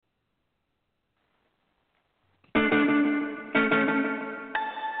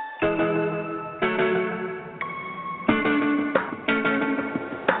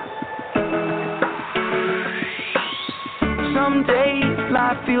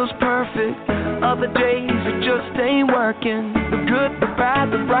feels perfect. Other days it just ain't working. The good, the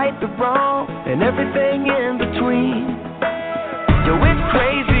bad, the right, the wrong, and everything in between. Yo, it's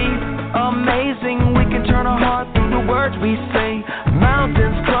crazy, amazing. We can turn our heart through the words we say.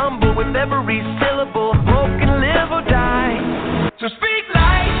 Mountains crumble with every syllable. Hope can live or die. So speak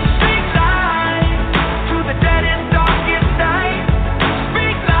life to the deadest, darkest night.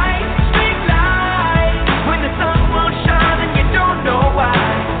 Speak life when the sun won't shine and you don't know why.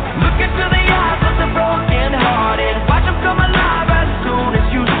 Look into the eyes of the broken hearted. Watch them come alive as soon as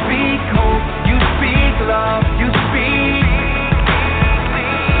you speak hope. You speak love. You speak.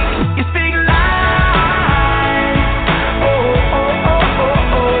 You speak life. Oh, oh, oh,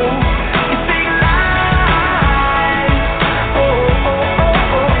 oh, oh. You speak life. Oh, oh,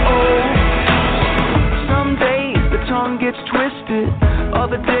 oh, oh, oh. Some days the tongue gets twisted.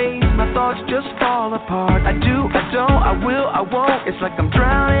 Other days my thoughts just fall apart. I do, I don't, I will, I won't. It's like I'm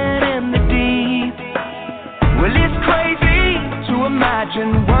drowning in the deep. Well, it's crazy to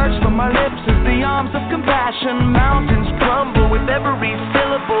imagine words from my lips as the arms of compassion. Mountains crumble with every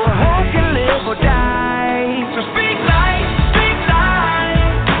syllable. Hope can live or die. So speak life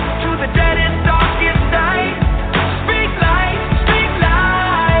to the deadest, darkest night. Speak life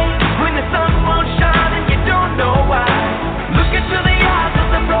when the sun won't shine and you don't know why. Look into the eyes of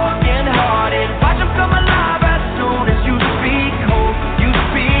the broken hearted. Watch them come alive as soon as you speak hope. You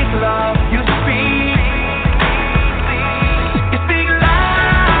speak love. You speak. You speak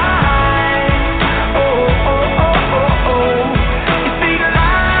life. Oh, oh, oh, oh, oh. You speak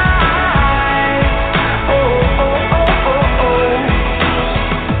life. Oh, oh, oh, oh, oh.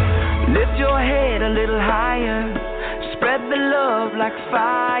 Lift your head a little higher. Spread the love like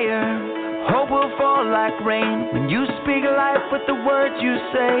fire. Hope will fall like rain when you speak life with the words you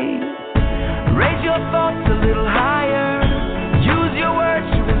say. Raise your thoughts a little higher. Use your words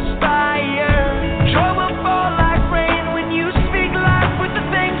to inspire. Joy will fall like rain when you speak life with the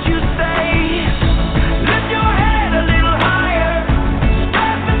things you say. Lift your head a little higher.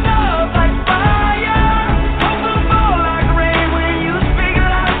 Spread the love like fire. Hope will fall like rain when you speak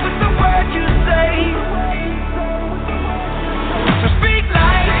life with the words you say. So speak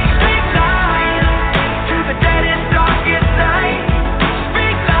life to the deadest, darkest night.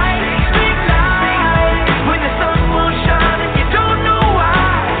 Speak life when the sun won't shine and you don't know why.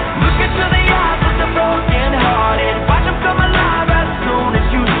 Look into the eyes of the broken hearted. Watch them come alive as soon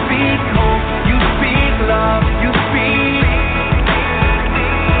as you speak hope. You speak love. You speak.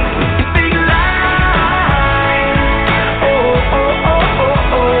 You speak life. Oh, oh, oh,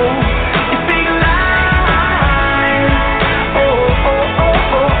 oh, oh. You speak life. Oh, oh,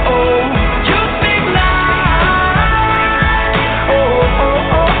 oh, oh, oh. You speak life. Oh,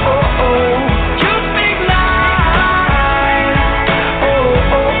 oh, oh, oh, oh. You speak life.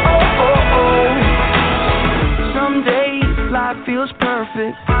 Oh, oh, oh, oh, oh. Some days life feels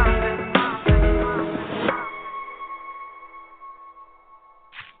perfect.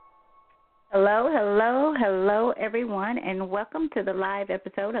 Hello, everyone, and welcome to the live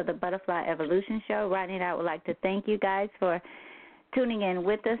episode of the Butterfly Evolution Show. Rodney and I would like to thank you guys for tuning in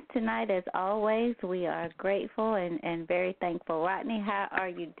with us tonight. As always, we are grateful and very thankful. Rodney, how are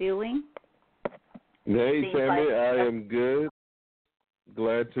you doing? Hey, Seems Tammy, like- I am good.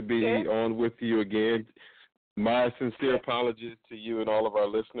 Glad to be Good. on with you again. My sincere apologies to you and all of our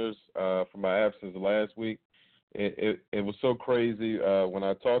listeners for my absence last week. It was so crazy when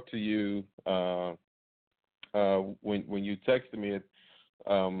I talked to you when you texted me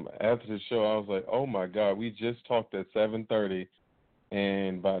after the show. I was like, oh my God, we just talked at 7:30,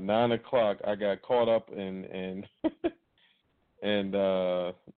 and by 9 o'clock I got caught up and and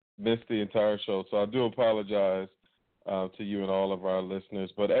missed the entire show. So I do apologize to you and all of our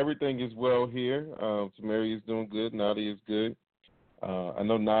listeners. But everything is well here. Tamaria is doing good. Nadia is good. I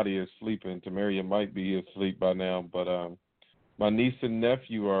know Nadia is sleeping. Tamaria might be asleep by now. But my niece and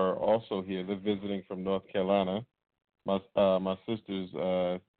nephew are also here. They're visiting from North Carolina. My sister's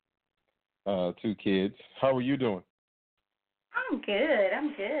 2 kids. How are you doing? I'm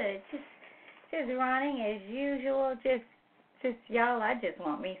good. Just running as usual. Just y'all. I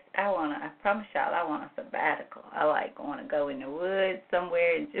promise y'all, I want a sabbatical. I want to go in the woods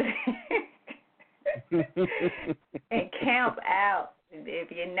somewhere and just and camp out.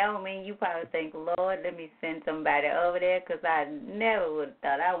 If you know me, you probably think, Lord, let me send somebody over there, because I never would have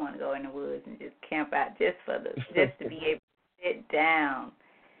thought I want to go in the woods and just camp out just to be able to sit down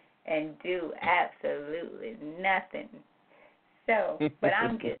and do absolutely nothing. So, but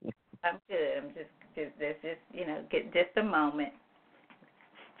I'm good. I'm just get just a moment.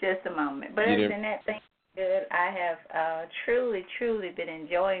 But other than that, Good. I have truly, truly been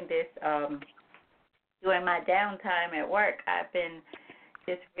enjoying this. During my downtime at work, I've been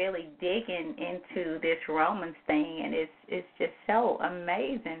just really digging into this Romans thing, and it's just so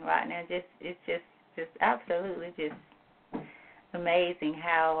amazing right now. It's just absolutely just amazing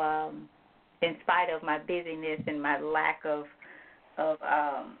how, in spite of my busyness and my lack of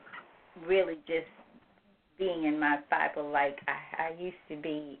really just being in my Bible like I used to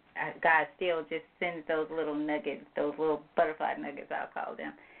be, God still just sends those little nuggets, those little butterfly nuggets, I'll call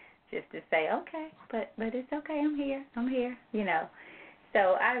them, just to say, okay, but it's okay, I'm here, you know.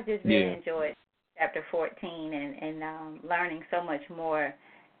 So I've just really enjoyed chapter 14 and learning so much more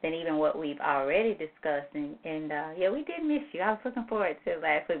than even what we've already discussed. And we did miss you. I was looking forward to it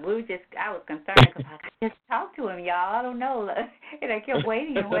last week. I was concerned because I just talked to him, y'all. I don't know. And I kept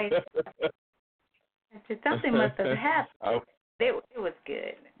waiting and waiting. I said, something must have happened. It was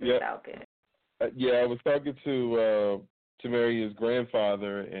good. It was all good. I was talking to Maria's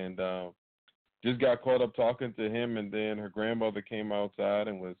grandfather and just got caught up talking to him, and then her grandmother came outside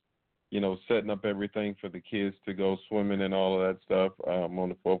and was, setting up everything for the kids to go swimming and all of that stuff on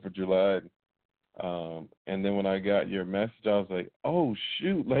the 4th of July. And then when I got your message, I was like, oh,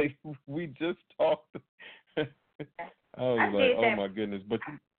 shoot, like, we just talked. I was like, oh, my goodness. But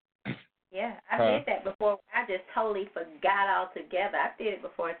yeah, I did that before. I just totally forgot altogether. I did it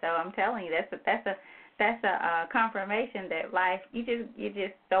before, so I'm telling you, that's a confirmation that life, you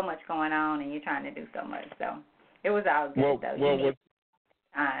just so much going on and you're trying to do so much. So it was all good, though. You need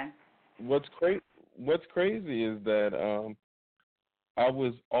time. What's crazy is that I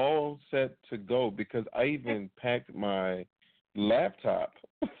was all set to go because I even packed my laptop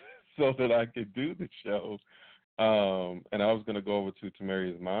so that I could do the show. And I was going to go over to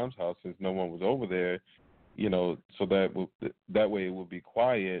Tamaria's mom's house since no one was over there, so that way it would be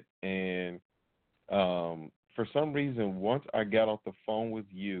quiet. And for some reason, once I got off the phone with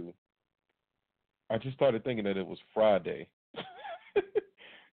you, I just started thinking that it was Friday.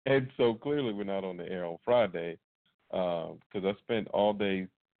 And so clearly we're not on the air on Friday because I spent all day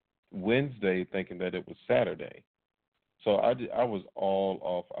Wednesday thinking that it was Saturday. So I was all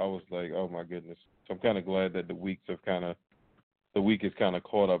off. I was like, oh, my goodness. So I'm kind of glad that the week is kind of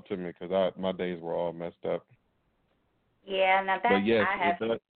caught up to me because my days were all messed up. Yeah, now that's, but yes,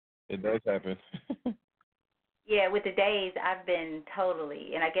 it does happen. Yeah, with the days, I've been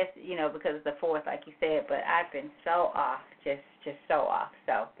totally, and I guess, because it's the 4th, like you said, but I've been so off, just so off.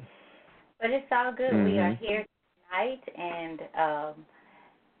 So, but it's all good. Mm-hmm. We are here tonight, and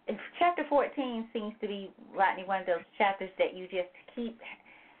chapter 14 seems to be, Rodney, one of those chapters that you just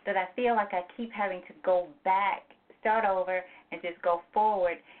that I feel like I keep having to go back, start over, and just go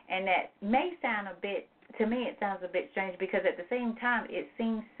forward. And that may sound to me it sounds a bit strange because at the same time it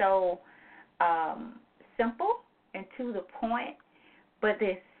seems so simple and to the point, but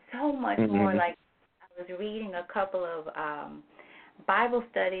there's so much more. Like, I was reading a couple of Bible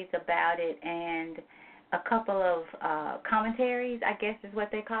studies about it and a couple of commentaries, I guess is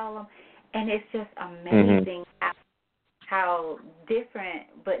what they call them, and it's just amazing how different,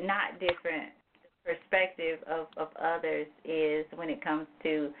 but not different, the perspective of others is when it comes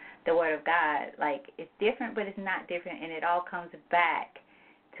to the Word of God. Like, it's different, but it's not different, and it all comes back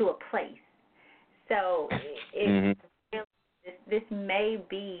to a place. So this may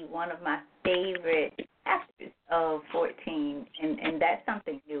be one of my favorite chapters of 14, and that's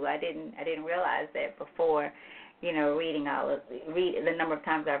something new. I didn't realize that before, reading the number of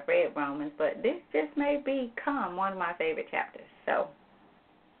times I've read Romans, but this just may become one of my favorite chapters. So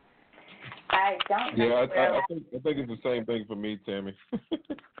I don't know. Yeah, I think it's the same thing for me, Tammy.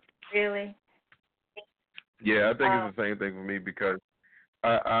 Really? Yeah, I think it's the same thing for me because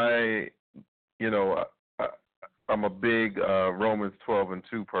I'm a big Romans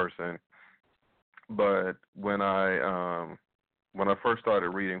 12:2 person, but when I first started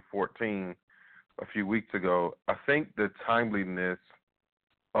reading 14 a few weeks ago, I think the timeliness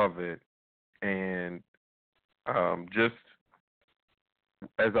of it and just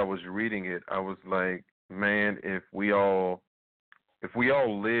as I was reading it, I was like, man, if we all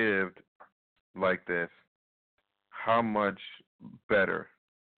lived like this, how much better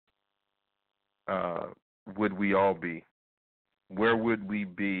would we all be? Where would we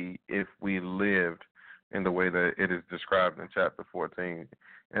be if we lived in the way that it is described in chapter 14?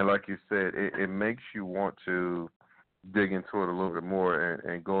 And like you said, it makes you want to dig into it a little bit more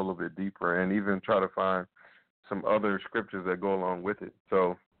and go a little bit deeper and even try to find some other scriptures that go along with it.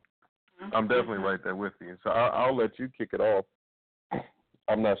 So I'm definitely right there with you. So I'll let you kick it off.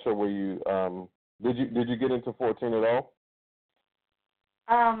 I'm not sure where you did you get into 14 at all?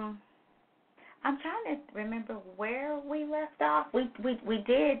 I'm trying to remember where we left off. We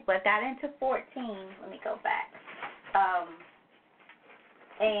did, but got into 14. Let me go back.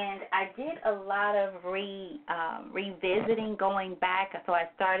 And I did a lot of revisiting, going back. So I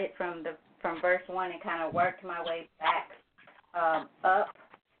started from verse 1 and kind of worked my way back up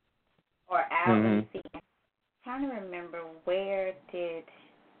or out. Mm-hmm. Let me see. I'm trying to remember where did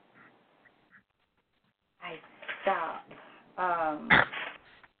I stop.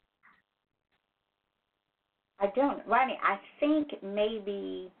 I don't, Rodney, I think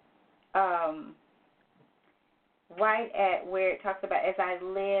maybe right at where it talks about, as I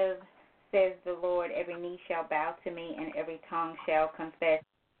live, says the Lord, every knee shall bow to me and every tongue shall confess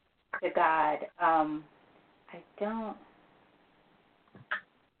to God.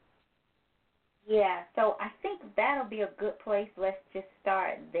 So I think that'll be a good place. Let's just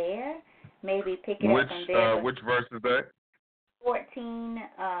start there. Maybe pick it up from there. Which verse is that? 14,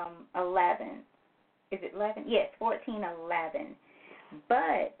 11. Is it 11? Yes, 14:11.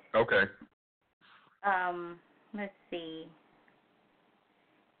 But okay. Let's see.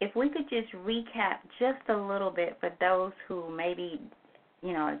 If we could just recap just a little bit for those who maybe,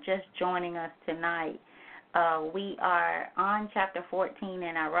 are just joining us tonight. We are on chapter 14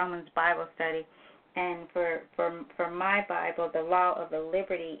 in our Romans Bible study, and for my Bible, the law of the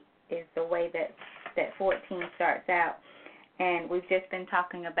liberty is the way that 14 starts out. And we've just been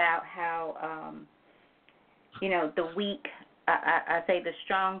talking about how, the weak, I say the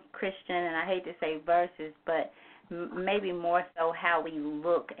strong Christian, and I hate to say versus, but maybe more so how we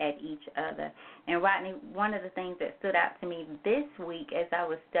look at each other. And Rodney, one of the things that stood out to me this week as I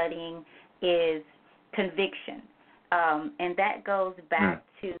was studying is conviction. And that goes back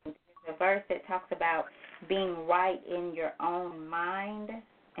to the verse that talks about being right in your own mind.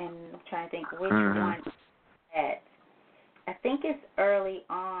 And I'm trying to think which one is that. I think it's early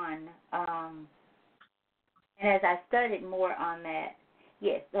on. And as I studied more on that,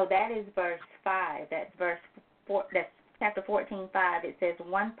 yes, so that is verse 5. That's verse 4. That's chapter 14:5. It says,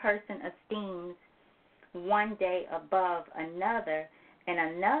 one person esteems one day above another,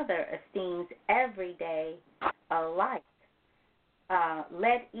 and another esteems every day alike.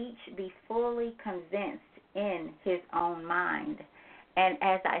 Let each be fully convinced in his own mind. And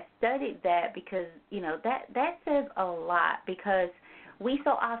as I studied that, because, that says a lot, because we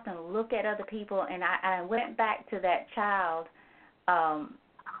so often look at other people, and I went back to that child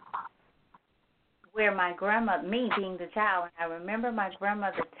where my grandmother, me being the child, and I remember my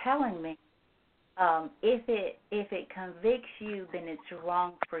grandmother telling me, if it convicts you, then it's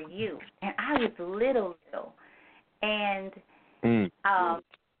wrong for you. And I was little, and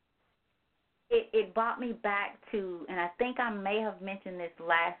it brought me back to, and I think I may have mentioned this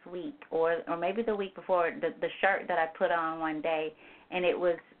last week or maybe the week before, the shirt that I put on one day, and it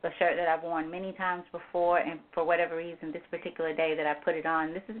was a shirt that I've worn many times before, and for whatever reason, this particular day that I put it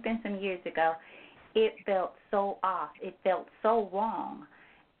on, this has been some years ago, it felt so off. It felt so wrong,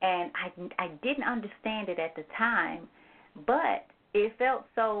 and I didn't understand it at the time, but it felt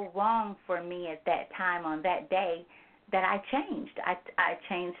so wrong for me at that time on that day that I changed. I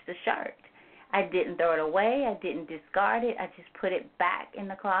changed the shirt. I didn't throw it away. I didn't discard it. I just put it back in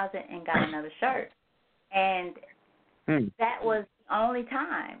the closet and got another shirt. And that was the only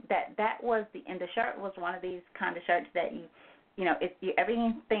time that was and the shirt was one of these kind of shirts that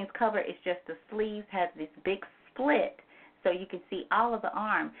everything's covered. It's just the sleeves have this big split so you can see all of the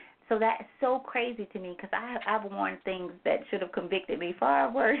arm. So that's so crazy to me because I've worn things that should have convicted me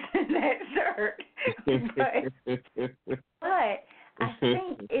far worse than that shirt. but I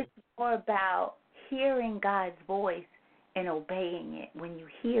think it's more about hearing God's voice and obeying it. When you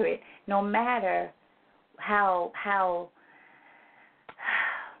hear it, no matter how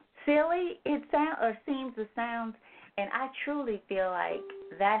silly it sounds or seems to sound, and I truly feel like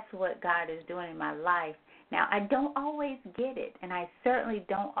that's what God is doing in my life. Now, I don't always get it, and I certainly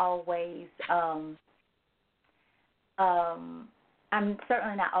don't always, I'm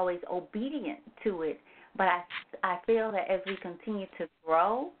certainly not always obedient to it, but I feel that as we continue to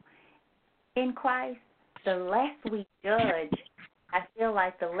grow in Christ, the less we judge, I feel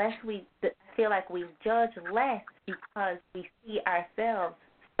like we judge less because we see ourselves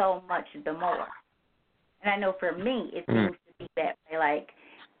so much the more. And I know for me, it seems to be that way. Like,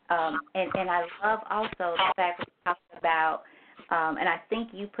 and I love also the fact that we talked about, and I think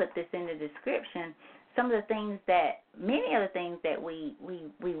you put this in the description, some of the things many of the things that we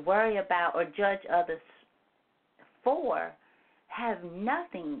worry about or judge others for have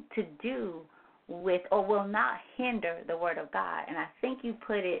nothing to do with or will not hinder the Word of God. And I think you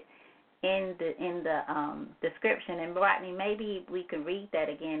put it in the description. And Rodney, maybe we could read that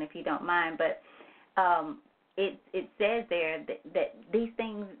again if you don't mind. But it says there that these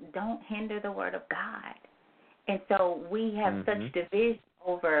things don't hinder the word of God. And so we have such division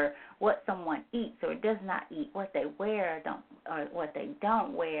over what someone eats or does not eat, what they wear or what they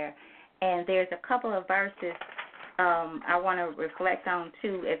don't wear. And there's a couple of verses I want to reflect on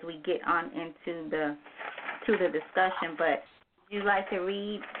too as we get on into the discussion. But would you like to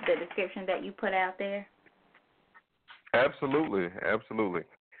read the description that you put out there? Absolutely.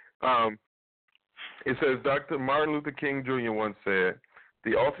 It says, Dr. Martin Luther King Jr. once said,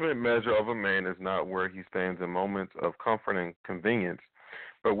 "The ultimate measure of a man is not where he stands in moments of comfort and convenience,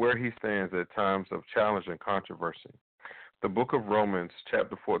 but where he stands at times of challenge and controversy." The book of Romans,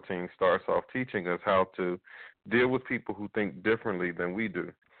 chapter 14, starts off teaching us how to deal with people who think differently than we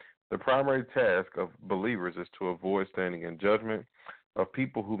do. The primary task of believers is to avoid standing in judgment of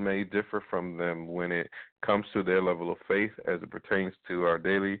people who may differ from them when it comes to their level of faith as it pertains to our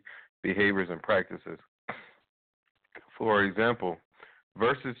daily behaviors and practices. For example,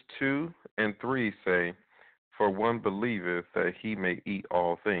 verses 2 and 3 say, "For one believeth that he may eat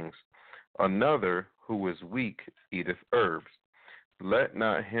all things. Another, who is weak, eateth herbs. Let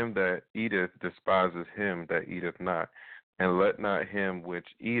not him that eateth despise him that eateth not, and let not him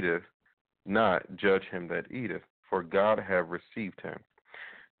which eateth not judge him that eateth, for God have received him."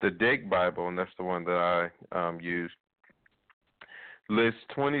 The Dake Bible, and that's the one that I use, lists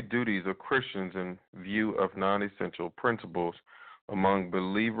 20 duties of Christians in view of non-essential principles among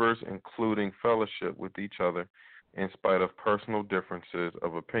believers, including fellowship with each other in spite of personal differences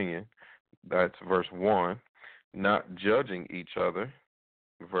of opinion. That's verse 1. Not judging each other,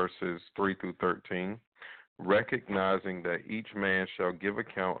 verses 3 through 13. Recognizing that each man shall give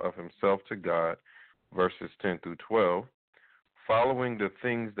account of himself to God, verses 10 through 12. Following the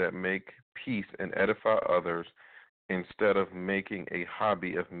things that make peace and edify others, instead of making a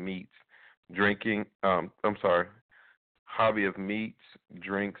hobby of meats, drinks,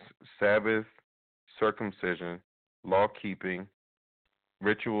 Sabbath, circumcision, law-keeping,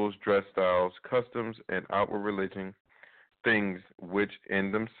 rituals, dress styles, customs, and outward religion, things which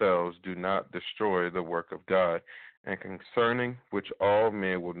in themselves do not destroy the work of God, and concerning which all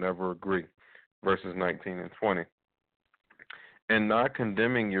men will never agree, verses 19 and 20. And not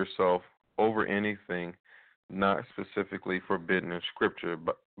condemning yourself over anything not specifically forbidden in Scripture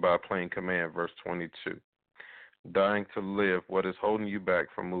by plain command, verse 22. Dying to live what is holding you back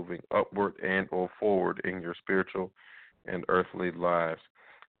from moving upward and or forward in your spiritual and earthly lives.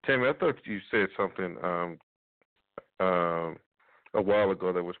 Tammy, I thought you said something a while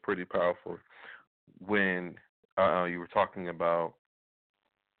ago that was pretty powerful when you were talking about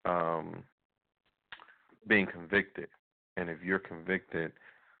being convicted. And if you're convicted,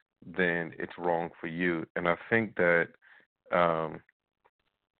 then it's wrong for you. And I think that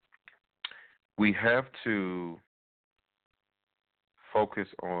we have to focus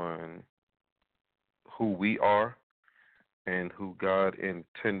on who we are and who God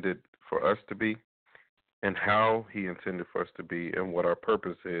intended for us to be and how he intended for us to be and what our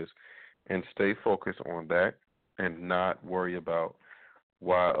purpose is, and stay focused on that and not worry about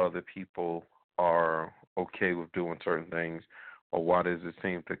why other people are okay with doing certain things, or why do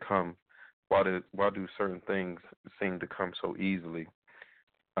certain things seem to come so easily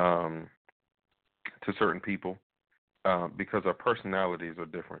to certain people, because our personalities are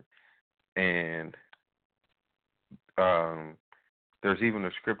different. And there's even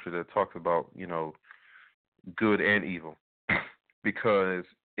a scripture that talks about, good and evil. Because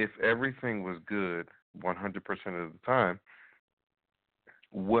if everything was good 100% of the time,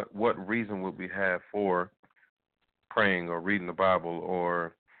 what reason would we have for praying or reading the Bible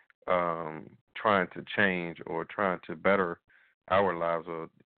or trying to change or trying to better our lives,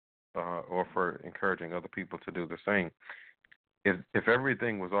 or for encouraging other people to do the same? If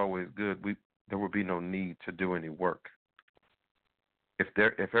everything was always good, there would be no need to do any work.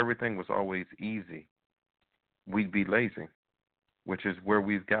 If everything was always easy, we'd be lazy, which is where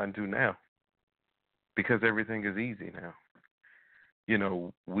we've gotten to now, because everything is easy now.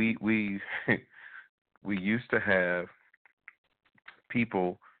 We we used to have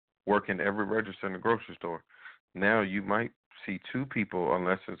people working every register in the grocery store. Now you might see two people,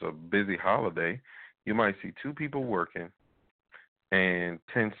 unless it's a busy holiday, you might see two people working and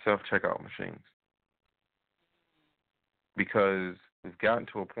 10 self-checkout machines, because we've gotten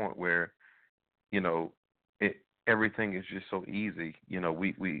to a point where, everything is just so easy.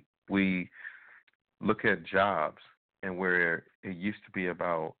 We look at jobs, and where it used to be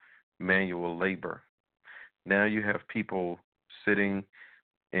about manual labor, now you have people sitting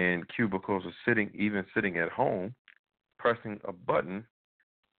in cubicles or sitting at home, pressing a button,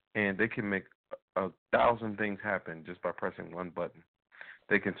 and they can make 1,000 things happen just by pressing one button.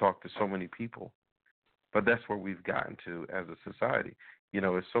 They can talk to so many people. But that's where we've gotten to as a society.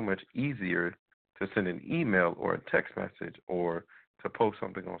 It's so much easier to send an email or a text message or to post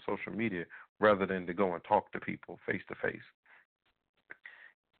something on social media rather than to go and talk to people face to face.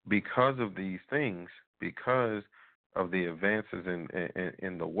 Because of these things, because of the advances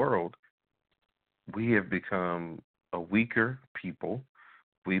in the world, we have become a weaker people.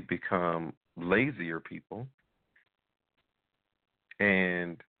 We've become lazier people.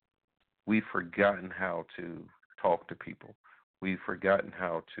 And we've forgotten how to talk to people. We've forgotten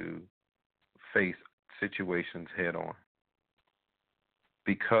how to face situations head on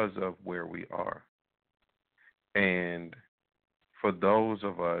because of where we are. And for those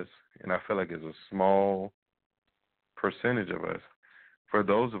of us, and I feel like it's a small percentage of us, for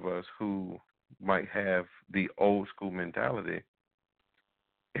those of us who might have the old school mentality,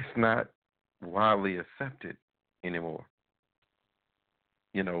 it's not widely accepted anymore.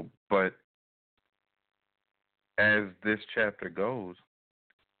 But as this chapter goes,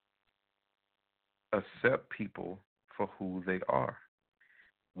 accept people for who they are.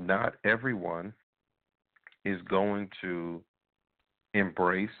 Not everyone is going to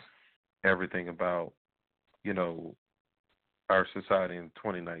embrace everything about, our society in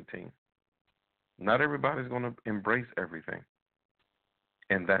 2019. Not everybody's going to embrace everything,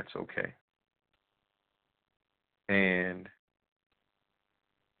 and that's okay. And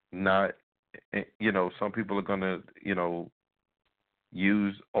not, some people are going to,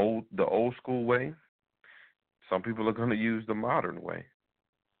 use the old school way. Some people are going to use the modern way.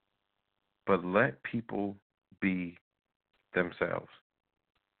 But let people be themselves.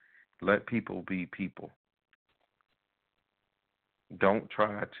 Let people be people. Don't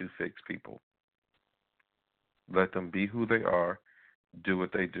try to fix people. Let them be who they are, do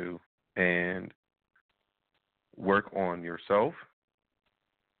what they do, and work on yourself.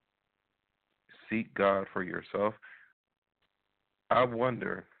 Seek God for yourself. I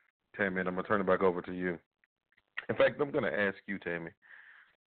wonder, Tammy, and I'm going to turn it back over to you. In fact, I'm going to ask you, Tammy,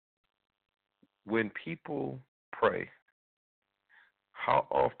 when people pray, how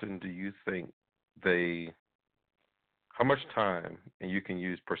often do you think how much time, and you can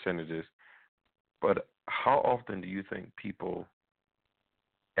use percentages, but how often do you think people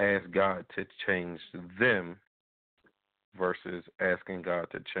ask God to change them versus asking God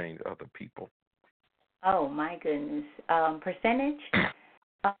to change other people? Oh, my goodness. Percentage? Yeah.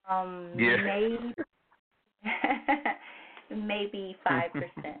 Maybe 5%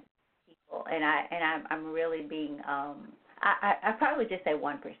 people, and I'm really being I probably just say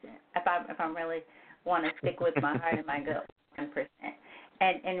 1%. If I'm really want to stick with my heart and my gut, 1%.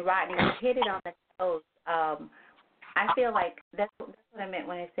 And Rodney, you hit it on the toes. I feel like that's what I meant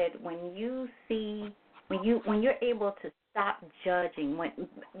when I said when you're able to stop judging, when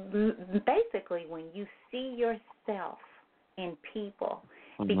you see yourself in people,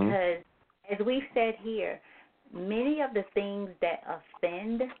 because as we've said here, many of the things that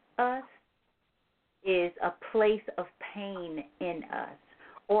offend us is a place of pain in us,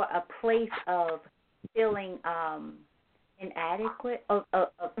 or a place of feeling inadequate.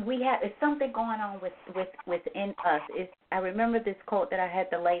 It's something going on within us. I remember this quote that I had,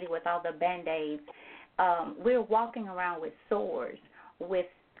 the lady with all the Band-Aids. We're walking around with sores, with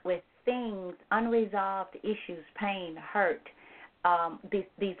things, unresolved issues, pain, hurt.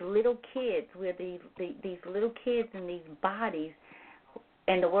 These little kids, we're these little kids in these bodies,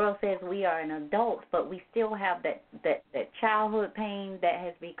 and the world says we are an adult, but we still have that childhood pain that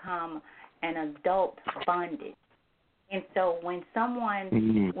has become an adult bondage. And so when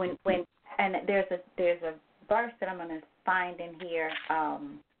someone, when and there's a verse that I'm going to find in here.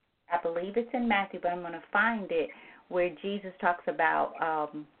 I believe it's in Matthew, but I'm going to find it where Jesus talks about.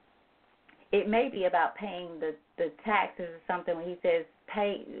 It may be about paying the taxes or something, when he says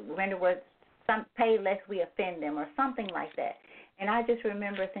pay lest we offend them or something like that. And I just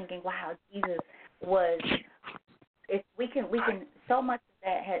remember thinking, wow, Jesus was. If we can so much of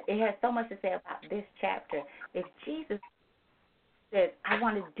that it has so much to say about this chapter. If Jesus says, I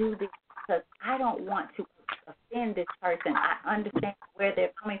want to do this because I don't want to offend this person, I understand where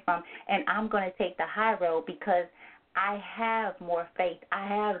they're coming from, and I'm going to take the high road because I have more faith. I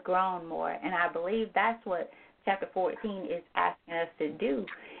have grown more, and I believe that's what chapter 14 is asking us to do.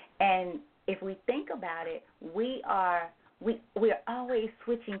 And if we think about it, we're always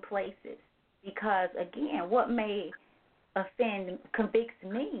switching places because, again, what may convict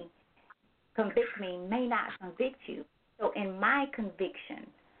me may not convict you. So in my conviction,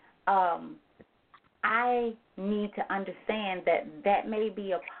 I need to understand that may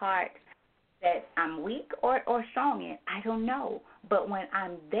be a part that I'm weak or strong in. I don't know. But when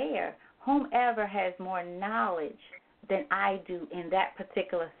I'm there, whomever has more knowledge than I do in that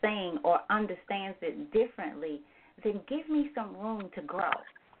particular thing or understands it differently, then give me some room to grow.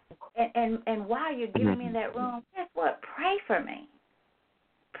 And while you're giving me that room, guess what? Pray for me.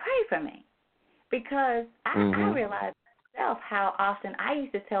 Pray for me. Because I realize myself how often I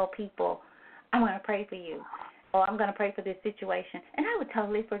used to tell people, I'm going to pray for you, or I'm going to pray for this situation, and I would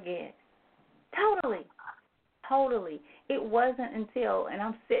totally forget. Totally. It wasn't until, and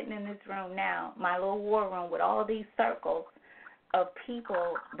I'm sitting in this room now, my little war room with all these circles of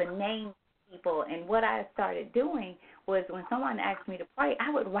people, the named people, and what I started doing was when someone asked me to pray, I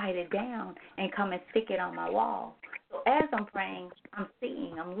would write it down and come and stick it on my wall. So as I'm praying, I'm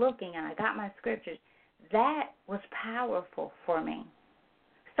seeing, I'm looking, and I got my scriptures. That was powerful for me.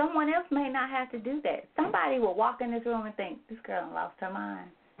 Someone else may not have to do that. Somebody will walk in this room and think, this girl lost her mind.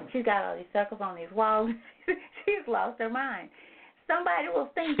 She's got all these circles on these walls. She's lost her mind. Somebody will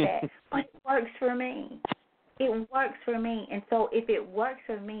think that, but it works for me. It works for me. And so if it works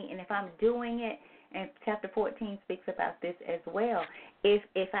for me, and if I'm doing it, and chapter 14 speaks about this as well,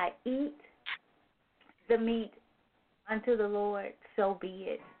 if I eat the meat unto the Lord, so be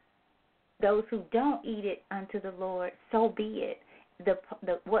it. Those who don't eat it unto the Lord, so be it.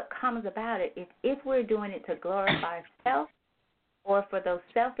 What comes about it is if we're doing it to glorify self, or for those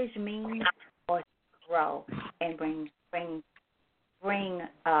selfish means, or to grow and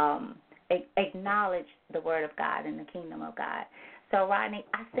acknowledge the word of God and the kingdom of God. So, Rodney,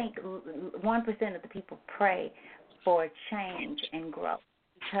 I think 1% of the people pray for change and growth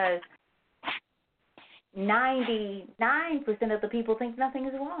because 99% of the people think nothing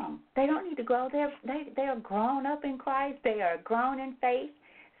is wrong. They don't need to grow. They are grown up in Christ. They are grown in faith.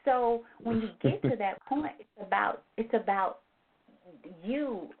 So when you get to that point, it's about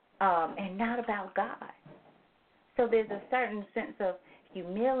you and not about God. So there's a certain sense of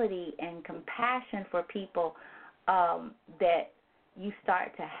humility and compassion for people that you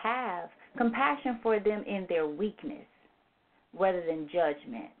start to have, compassion for them in their weakness rather than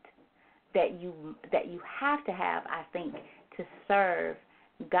judgment that you have to have, I think, to serve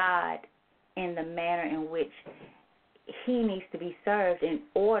God in the manner in which he needs to be served in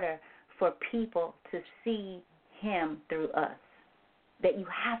order for people to see him through us. That you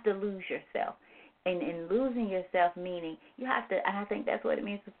have to lose yourself. And in losing yourself, meaning you have to, and I think that's what it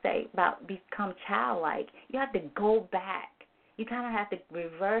means to say about become childlike. You have to go back. You kind of have to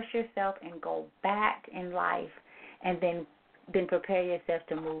reverse yourself and go back in life and then prepare yourself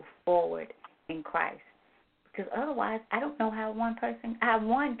to move forward in Christ. Because otherwise, I don't know how one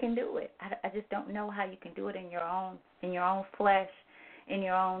can do it. I just don't know how you can do it in your own flesh, in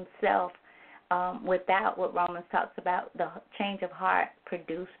your own self, without what Romans talks about, the change of heart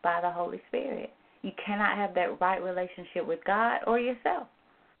produced by the Holy Spirit. You cannot have that right relationship with God or yourself.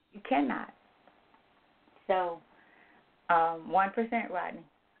 You cannot. So, 1%, Rodney.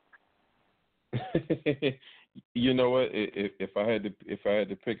 You know what? If I had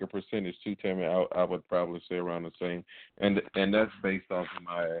to pick a percentage too, Tammy, I would probably say around the same, and that's based off of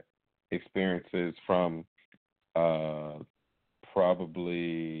my experiences from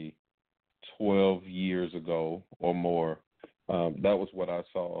probably 12 years ago or more. That was what I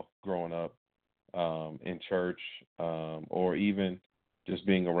saw growing up in church, or even just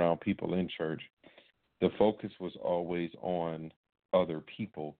being around people in church. The focus was always on other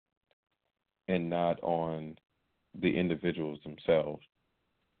people and not on the individuals themselves.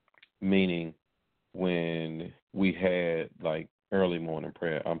 Meaning, when we had like early morning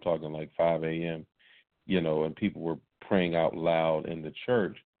prayer, I'm talking like 5 a.m., and people were praying out loud in the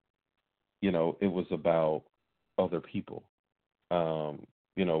church, it was about other people.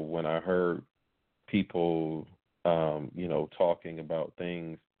 When I heard people, talking about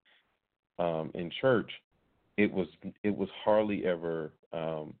things in church, it was hardly ever,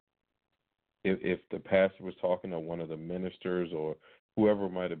 if the pastor was talking to one of the ministers or whoever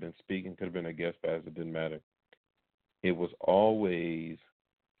might have been speaking, could have been a guest pastor, it didn't matter. It was always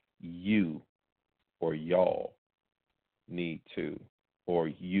you or y'all need to or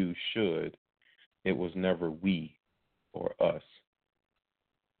you should. It was never we or us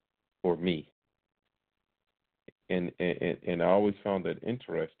or me. And I always found that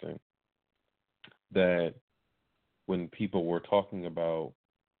interesting that when people were talking about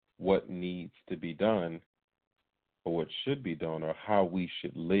what needs to be done or what should be done or how we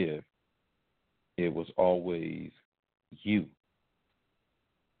should live, it was always you.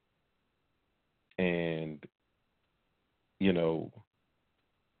 And,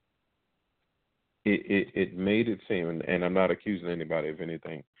 it made it seem, and I'm not accusing anybody of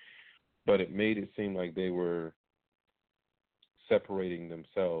anything, but it made it seem like they were separating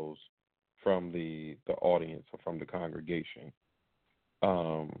themselves from the audience or from the congregation.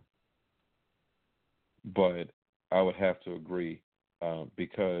 But I would have to agree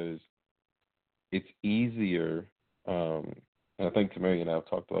because it's easier. And I think Tammy and I have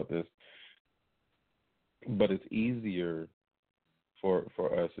talked about this, but it's easier for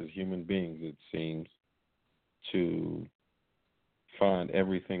us as human beings, it seems, to find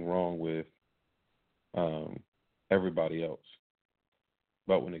everything wrong with everybody else.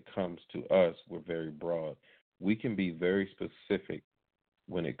 But when it comes to us, we're very broad. We can be very specific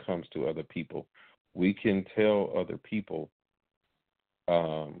when it comes to other people. We can tell other people,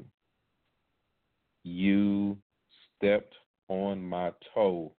 you stepped on my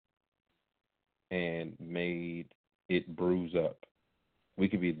toe and made it bruise up. We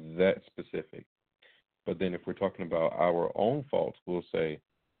can be that specific. But then if we're talking about our own faults, we'll say,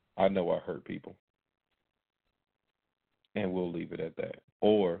 I know I hurt people. And we'll leave it at that.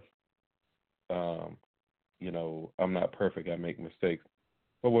 Or, I'm not perfect. I make mistakes.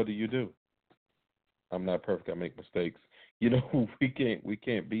 But what do? I'm not perfect. I make mistakes. We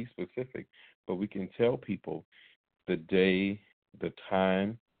can't be specific, but we can tell people the day, the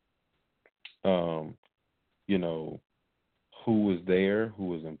time, who was there, who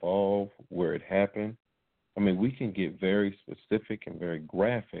was involved, where it happened. I mean, we can get very specific and very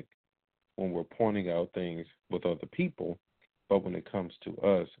graphic when we're pointing out things with other people, but when it comes to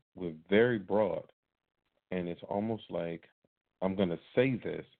us, we're very broad. And it's almost like I'm going to say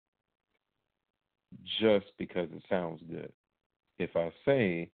this just because it sounds good. If I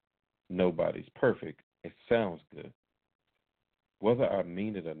say nobody's perfect, it sounds good. Whether I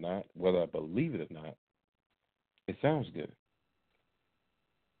mean it or not, whether I believe it or not, it sounds good.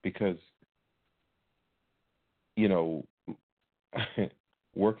 Because,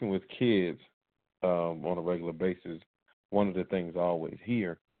 working with kids on a regular basis, one of the things I always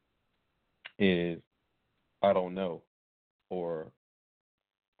hear is, I don't know, or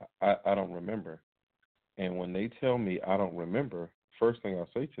I don't remember. And when they tell me I don't remember, first thing I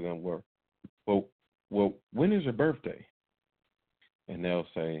say to them well, when is your birthday? And they'll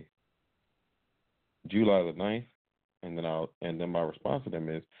say, July the 9th. And then my response to them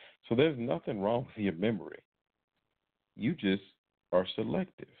is, so there's nothing wrong with your memory. You just are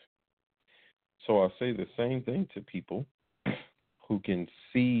selective. So I say the same thing to people who can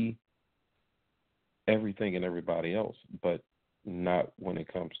see everything in everybody else, but not when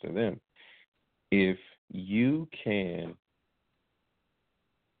it comes to them. If you can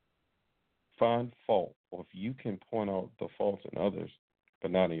find fault, or if you can point out the faults in others,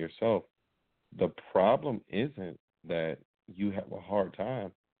 but not in yourself, the problem isn't that you have a hard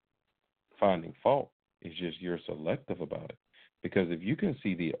time finding fault. It's just you're selective about it. Because if you can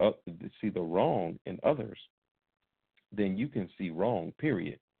see the wrong in others, then you can see wrong,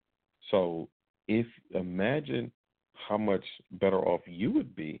 period. So imagine how much better off you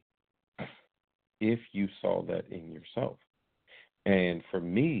would be if you saw that in yourself. And for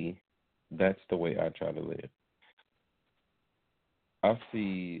me, that's the way I try to live. I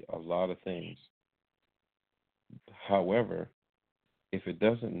see a lot of things. However, if it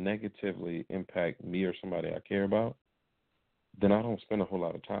doesn't negatively impact me or somebody I care about, then I don't spend a whole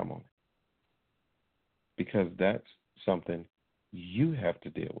lot of time on it. Because that's something you have to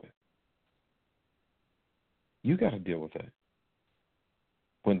deal with. You got to deal with that.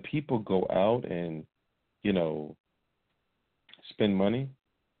 When people go out and, spend money,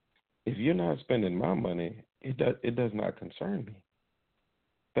 if you're not spending my money, it does not concern me.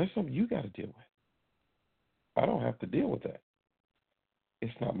 That's something you got to deal with. I don't have to deal with that.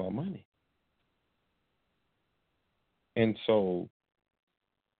 It's not my money. And so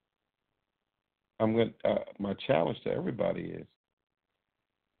my challenge to everybody is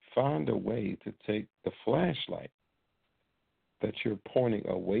find a way to take the flashlight that you're pointing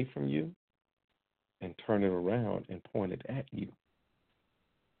away from you and turn it around and point it at you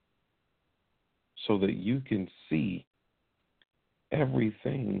so that you can see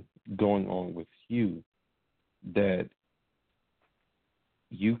everything going on with you that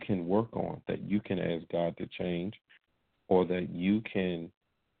you can work on, that you can ask God to change, or that you can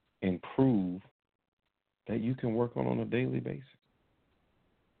improve, that you can work on a daily basis.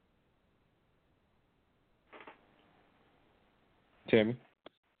 Tammy?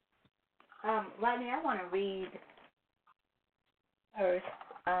 Rodney, I want to read first.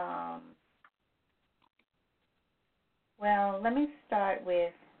 Well, let me just start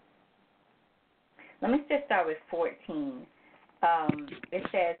with 14. It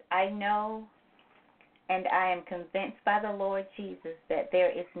says, I know And I am convinced by the Lord Jesus that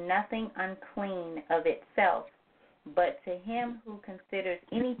there is nothing unclean of itself, but to him who considers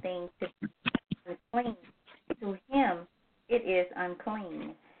anything to be unclean, to him it is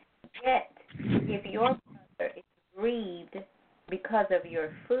unclean. Yet, if your brother is grieved because of your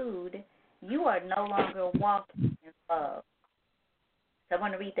food, you are no longer walking in love. So I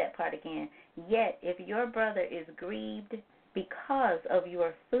want to read that part again. Yet, if your brother is grieved because of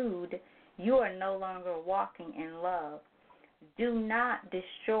your food, you are no longer walking in love. Do not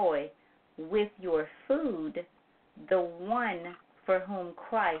destroy with your food the one for whom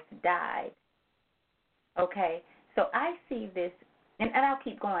Christ died. Okay, so I see this, and I'll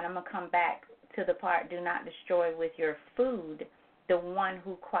keep going. I'm going to come back to the part, do not destroy with your food the one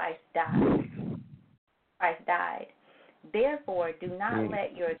who Christ died. Christ died. Therefore, do not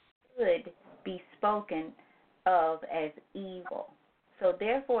let your good be spoken of as evil. So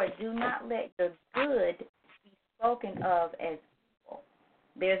therefore, do not let your good be spoken of as evil.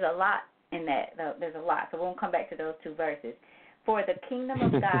 There's a lot in that. There's a lot. So we won't come back to those two verses. For the kingdom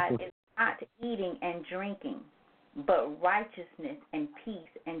of God is not eating and drinking, but righteousness and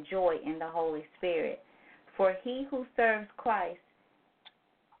peace and joy in the Holy Spirit. For he who serves Christ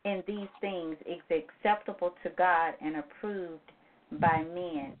in these things is acceptable to God and approved by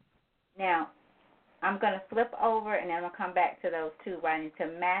men. Now, I'm going to flip over, and then I'm going to come back to those two, right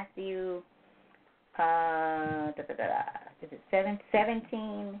into Matthew, is it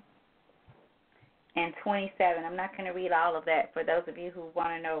 17 and 27. I'm not going to read all of that. For those of you who want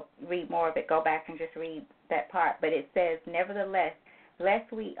to know, read more of it, go back and just read that part. But it says, nevertheless,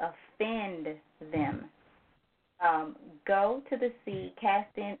 lest we offend them, go to the sea,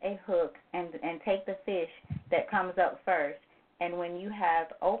 cast in a hook, and take the fish that comes up first. And when you have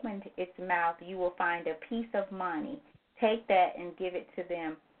opened its mouth, you will find a piece of money. Take that and give it to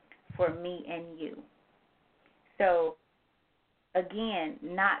them for me and you. So, again,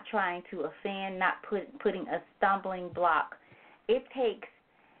 not trying to offend, not putting a stumbling block. It takes,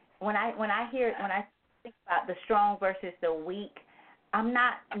 when I think about the strong versus the weak, I'm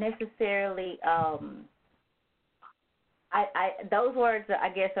not necessarily those words, I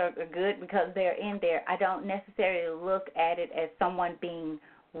guess, are good because they're in there. I don't necessarily look at it as someone being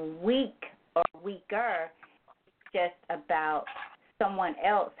weak or weaker. It's just about someone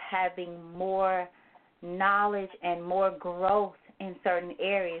else having more knowledge and more growth in certain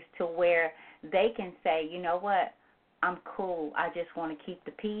areas to where they can say, you know what, I'm cool. I just want to keep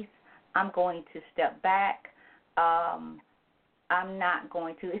the peace. I'm going to step back. I'm not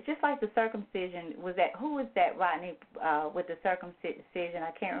going to. It's just like the circumcision. Who was that, Rodney, with the circumcision?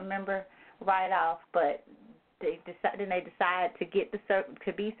 I can't remember right off, but they decide to get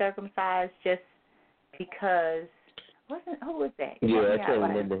to be circumcised just because. Who was that? Yeah, I can't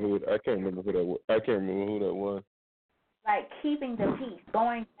remember who that was. Like keeping the peace.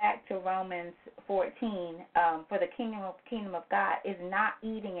 Going back to Romans 14, for the kingdom of God is not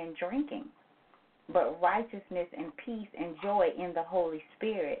eating and drinking, but righteousness and peace and joy in the Holy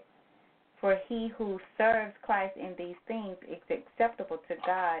Spirit. For he who serves Christ in these things is acceptable to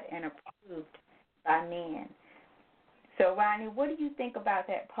God and approved by men. So, Ronnie, what do you think about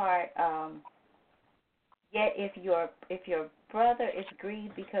that part? Yet if your brother is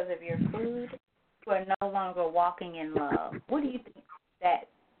grieved because of your food, you are no longer walking in love. What do you think that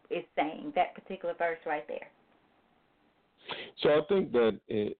is saying, that particular verse right there? So I think that,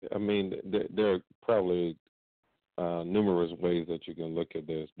 there are probably numerous ways that you can look at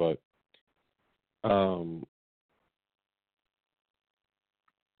this, but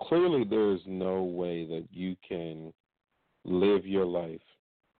clearly there is no way that you can live your life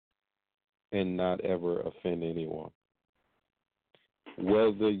and not ever offend anyone.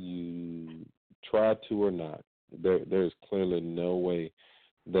 Whether you try to or not, there's clearly no way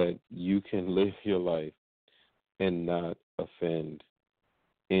that you can live your life and not offend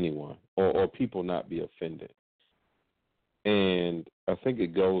anyone or people not be offended. And I think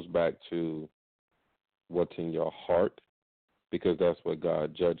it goes back to what's in your heart, because that's what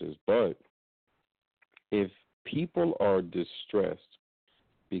God judges. But if people are distressed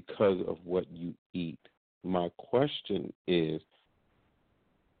because of what you eat, my question is,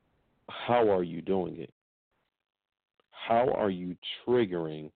 how are you doing it? How are you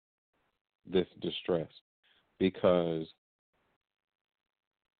triggering this distress? Because,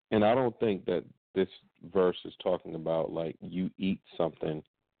 and I don't think that this verse is talking about like you eat something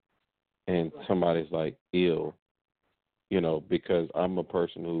and somebody's like ill, because I'm a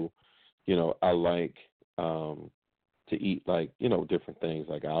person who, I like to eat like, different things.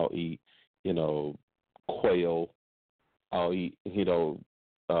 Like I'll eat, quail. I'll eat,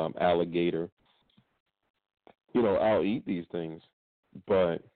 alligator. I'll eat these things,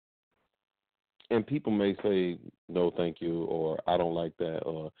 but and people may say no, thank you, or I don't like that,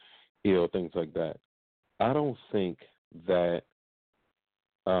 or things like that. I don't think that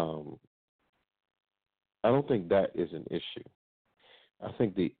I don't think that is an issue. I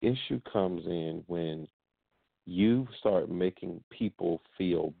think the issue comes in when you start making people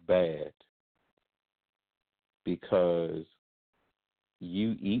feel bad because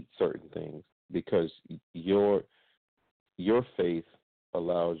you eat certain things, because your faith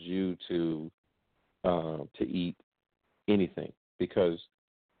allows you to eat anything, because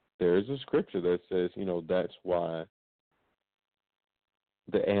there is a scripture that says, that's why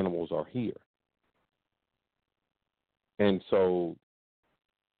the animals are here. And so,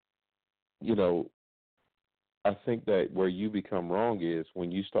 I think that where you become wrong is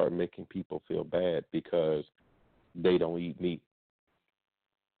when you start making people feel bad because they don't eat meat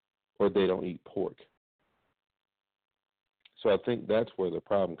or they don't eat pork. So I think that's where the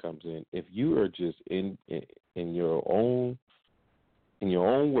problem comes in. If you are just in your own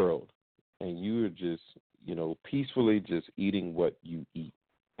world and you are just peacefully just eating what you eat,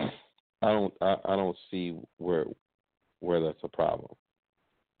 I don't see where that's a problem.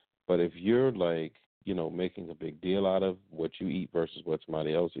 But if you're like making a big deal out of what you eat versus what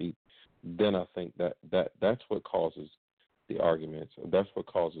somebody else eats, then I think that's what causes the arguments. That's what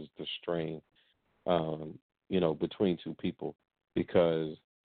causes the strain, between two people, because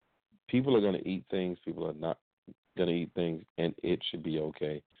people are going to eat things, people are not going to eat things, and it should be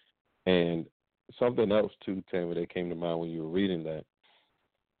okay. And something else too, Tammy, that came to mind when you were reading that.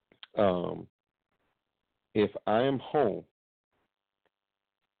 If I am home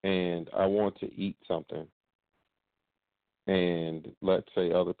and I want to eat something, and let's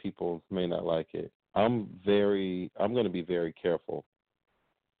say other people may not like it, I'm going to be very careful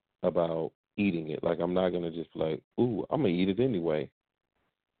about eating it. Like, I'm not going to just be like, ooh, I'm going to eat it anyway.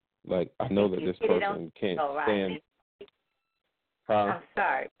 Like, I know that this person can't stand. I'm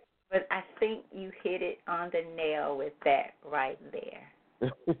sorry, but I think you hit it on the nail with that right there.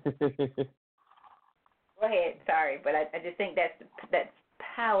 Go ahead, sorry, but I just think that's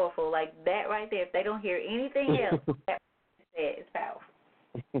powerful, like that right there. If they don't hear anything else, that is powerful.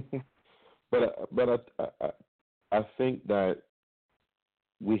 But I think that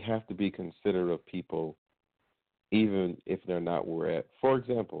we have to be considerate of people, even if they're not where we're at. For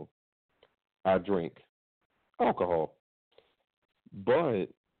example, I drink alcohol, but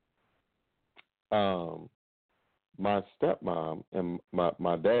my stepmom and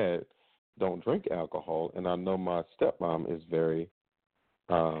my dad don't drink alcohol, and I know my stepmom is very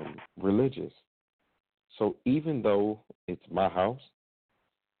religious. So even though it's my house,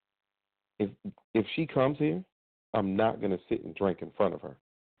 if she comes here, I'm not going to sit and drink in front of her,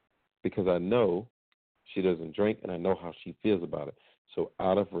 because I know she doesn't drink and I know how she feels about it. So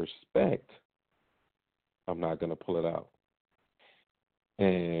out of respect, I'm not going to pull it out.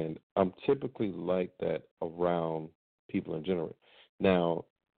 And I'm typically like that around people in general. Now,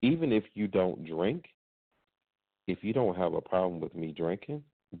 even if you don't drink, if you don't have a problem with me drinking,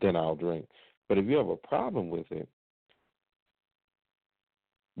 then I'll drink. But if you have a problem with it,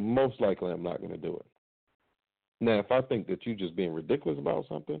 most likely I'm not going to do it. Now, if I think that you're just being ridiculous about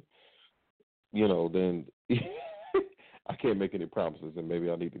something, then I can't make any promises, and maybe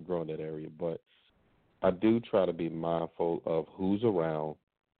I need to grow in that area. But I do try to be mindful of who's around,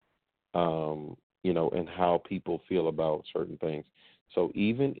 and how people feel about certain things. So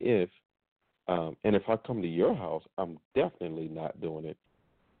even if, and if I come to your house, I'm definitely not doing it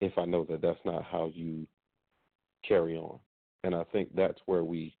if I know that that's not how you carry on. And I think that's where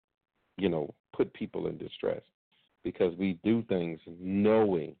we, put people in distress, because we do things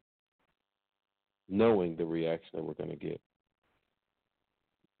knowing the reaction that we're going to get.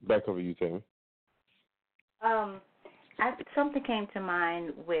 Back over to you, Tammy. Something came to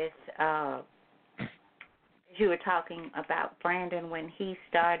mind with you were talking about Brandon when he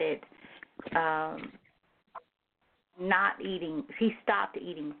started not eating. He stopped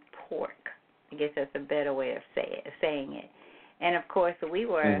eating pork. I guess that's a better way of saying it. And of course, we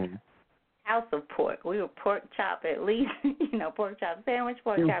were house of pork. We were pork chop at least, pork chop sandwich,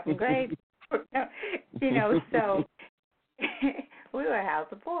 pork chop and gravy, so we were a house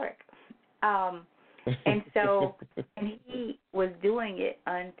of pork. And so, and he was doing it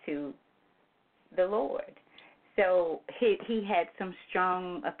unto the Lord. So he had some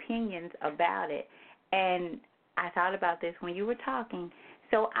strong opinions about it. And I thought about this when you were talking.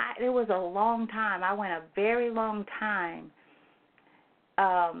 So it was a long time. I went a very long time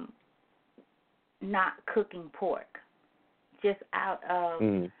not cooking pork, just out of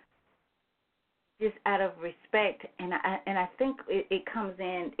just out of respect, and I think it comes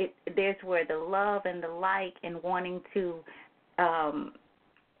in. There's where the love and the like and wanting to.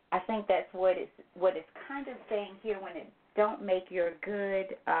 I think that's what it's kind of saying here when it don't make your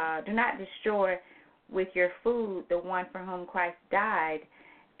good. Do not destroy with your food the one for whom Christ died,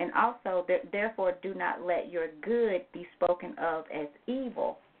 and also therefore do not let your good be spoken of as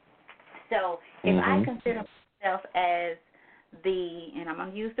evil. So if I consider myself as and I'm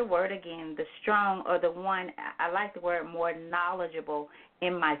going to use the word again, the strong or the one, I like the word more knowledgeable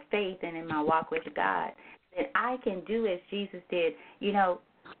in my faith and in my walk with God, that I can do as Jesus did,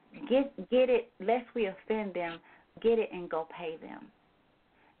 get it, lest we offend them, get it and go pay them.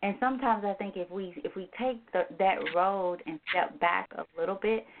 And sometimes I think if we take that road and step back a little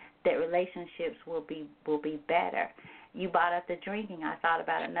bit, that relationships will be better. You brought up the drinking. I thought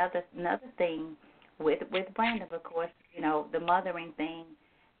about another thing with Brandon, of course, the mothering thing.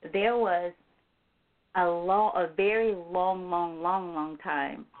 There was a very long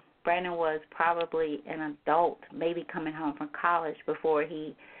time. Brandon was probably an adult, maybe coming home from college before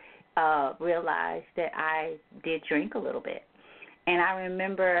he realized that I did drink a little bit. And I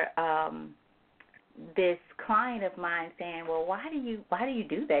remember this client of mine saying, "Well, why do you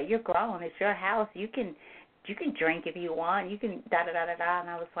do that? You're grown. It's your house. You can drink if you want. You can da da da da da." And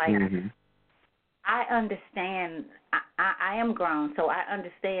I was like, I understand. I am grown, so I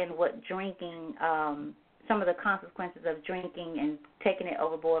understand what drinking, some of the consequences of drinking and taking it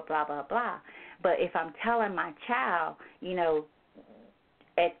overboard, blah, blah, blah. But if I'm telling my child,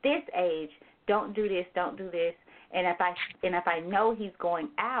 at this age, don't do this, and if I know he's going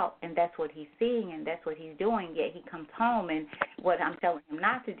out and that's what he's seeing and that's what he's doing, yet he comes home and what I'm telling him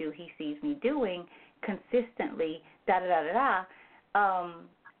not to do, he sees me doing consistently, da da da da da.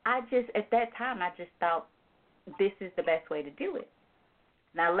 At that time, I just thought this is the best way to do it.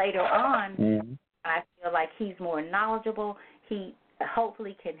 Now, later on, I feel like he's more knowledgeable. He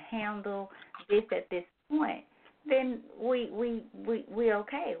hopefully can handle this at this point. Then we're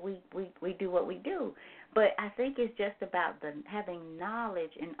okay. We do what we do. But I think it's just about having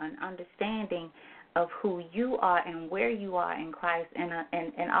knowledge and an understanding of who you are and where you are in Christ,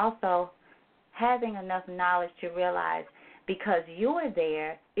 and also having enough knowledge to realize because you're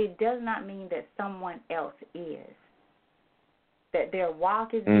there, it does not mean that someone else is. That their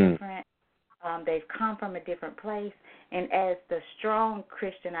walk is different. They've come from a different place. And as the strong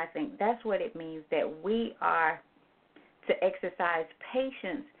Christian, I think that's what it means, that we are to exercise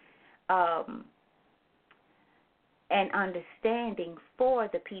patience and understanding for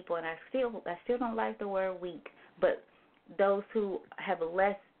the people. And I still don't like the word weak, but those who have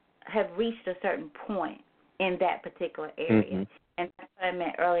reached a certain point in that particular area. And that's what I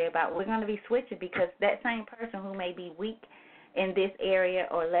meant earlier about we're going to be switching, because that same person who may be weak in this area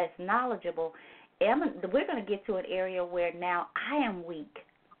or less knowledgeable, we're going to get to an area where now I am weak.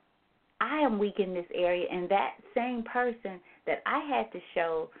 I am weak in this area, and that same person that I had to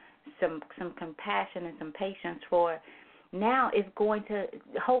show some compassion and some patience for now is going to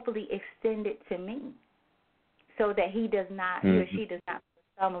hopefully extend it to me so that he does not, he or she does not put a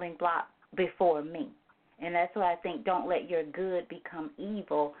stumbling block before me. And that's why I think don't let your good become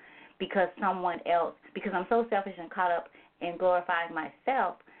evil because someone else, because I'm so selfish and caught up in glorifying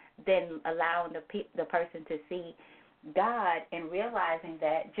myself, then allowing the person to see God and realizing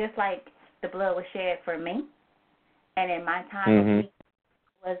that just like the blood was shed for me, and in my time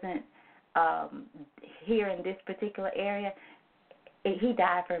wasn't here in this particular area, he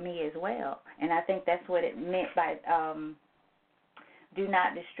died for me as well. And I think that's what it meant by do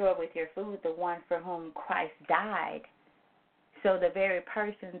not destroy with your food the one for whom Christ died. So the very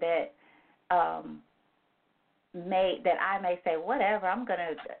person that that I may say, whatever, I'm going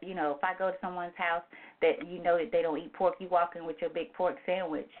to, if I go to someone's house that that they don't eat pork, you walk in with your big pork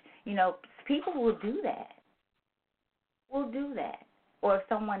sandwich. People will do that. Or if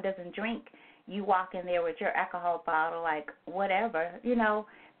someone doesn't drink, you walk in there with your alcohol bottle, like whatever,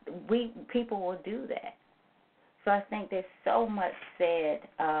 people will do that. So I think there's so much said,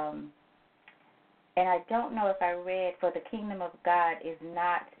 and I don't know if I read, for the kingdom of God is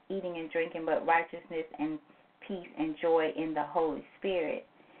not eating and drinking, but righteousness and peace and joy in the Holy Spirit.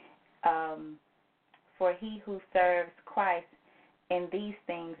 For he who serves Christ in these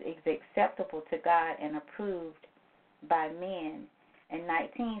things is acceptable to God and approved by men. And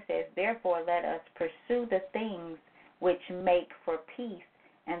 19 says, therefore let us pursue the things which make for peace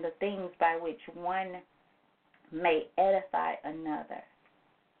and the things by which one may edify another.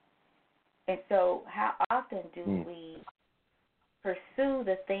 And so how often do we pursue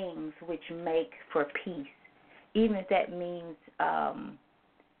the things which make for peace, even if that means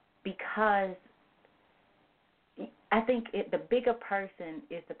because I think the bigger person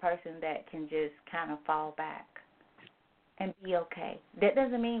is the person that can just kind of fall back and be okay. That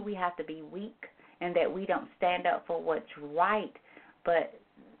doesn't mean we have to be weak and that we don't stand up for what's right, but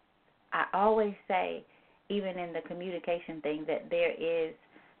I always say, even in the communication thing, that there is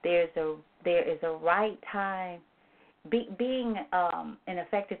a right time. Being an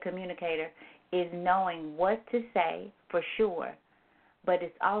effective communicator is knowing what to say for sure, but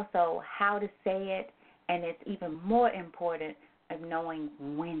it's also how to say it, and it's even more important of knowing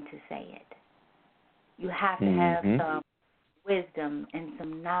when to say it. You have to have some wisdom and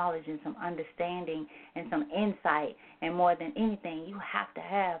some knowledge and some understanding and some insight, and more than anything, you have to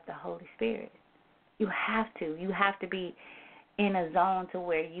have the Holy Spirit. You have to. You have to be in a zone to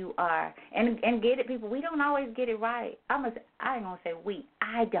where you are. And get it, people, we don't always get it right. I ain't going to say we.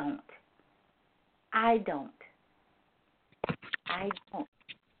 I don't.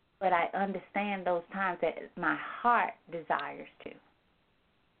 But I understand those times that my heart desires to.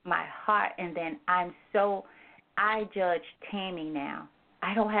 My heart, and then I judge Tammy now.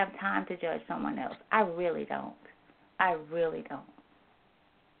 I don't have time to judge someone else. I really don't.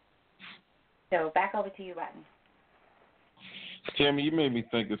 So back over to you, Rodney. Tammy, you made me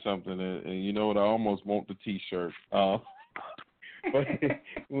think of something, and you know what? I almost want the T-shirt. But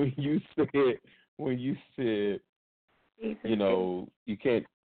when you said, you know, you can't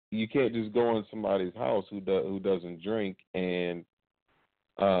just go in somebody's house who doesn't drink, and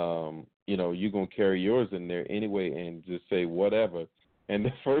you know, you're gonna carry yours in there anyway, and just say whatever. And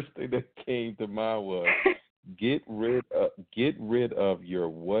the first thing that came to mind was get rid of your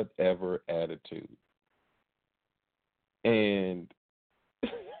whatever attitude. And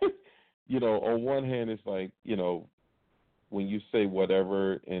you know, on one hand, it's like, you know, when you say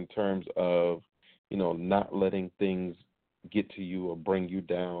whatever in terms of, you know, not letting things get to you or bring you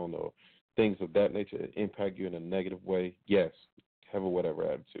down or things of that nature that impact you in a negative way, yes, have a whatever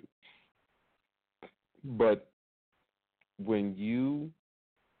attitude. But when you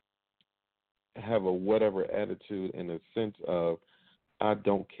have a whatever attitude in a sense of, I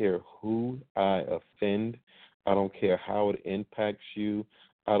don't care who I offend, I don't care how it impacts you,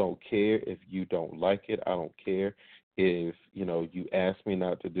 I don't care if you don't like it, I don't care if, you know, you ask me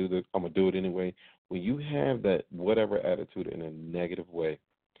not to do this, I'm going to do it anyway. When you have that whatever attitude in a negative way,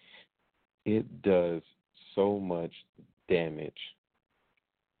 it does so much damage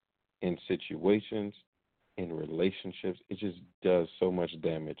in situations, in relationships. It just does so much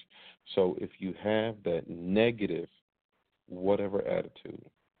damage. So if you have that negative whatever attitude,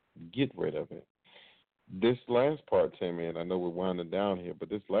 get rid of it. This last part, Tammy, and I know we're winding down here, but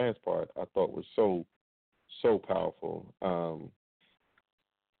this last part I thought was so powerful.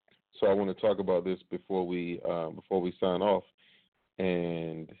 So I want to talk about this before we sign off.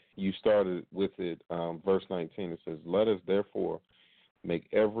 And you started with it, verse 19. It says, "Let us therefore make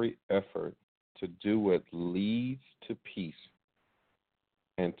every effort to do what leads to peace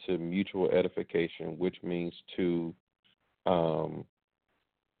and to mutual edification," which means to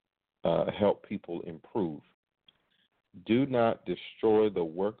help people improve. "Do not destroy the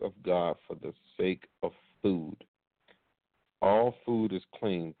work of God for the sake of food. All food is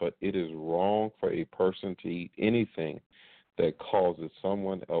clean, but it is wrong for a person to eat anything that causes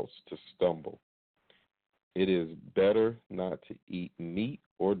someone else to stumble. It is better not to eat meat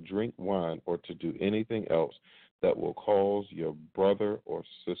or drink wine or to do anything else that will cause your brother or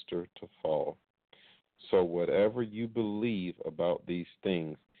sister to fall. So whatever you believe about these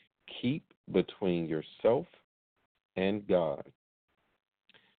things, keep between yourself and God.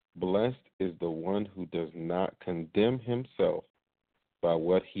 Blessed is the one who does not condemn himself by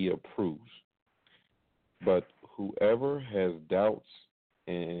what he approves. But whoever has doubts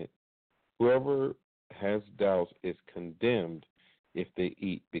is condemned if they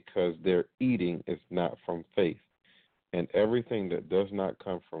eat, because their eating is not from faith. And everything that does not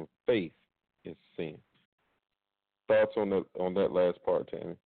come from faith is sin." Thoughts on that last part,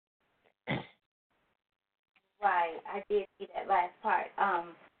 Tammy? Right, I did see that last part.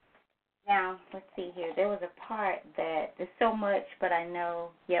 Now, let's see here. There was a part that there's so much, but I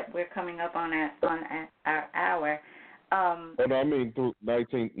know, we're coming up on our hour. But I mean, through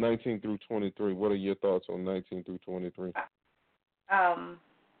 19 through 23. What are your thoughts on 19 through 23? I'm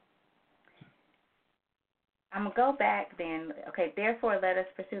going to go back then. Okay, "Therefore let us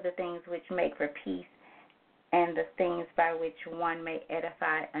pursue the things which make for peace and the things by which one may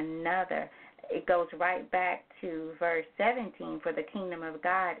edify another." It goes right back to verse 17, "For the kingdom of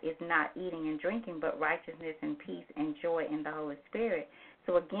God is not eating and drinking, but righteousness and peace and joy in the Holy Spirit."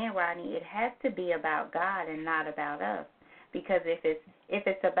 So again, Rodney, it has to be about God and not about us. Because if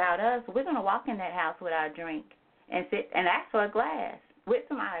it's about us, we're going to walk in that house with our drink, and sit and ask for a glass with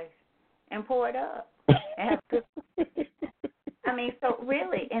some ice and pour it up and have good. I mean, so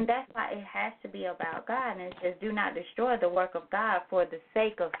really, and that's why it has to be about God, and it says, "Do not destroy the work of God for the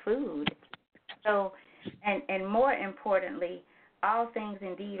sake of food." So, and more importantly, all things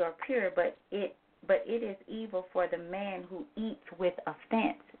indeed are pure, but it is evil for the man who eats with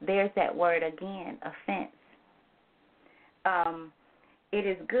offense. There's that word again, offense. It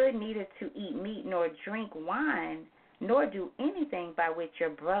is good neither to eat meat nor drink wine, nor do anything by which your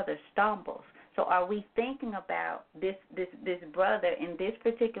brother stumbles. So are we thinking about this brother in this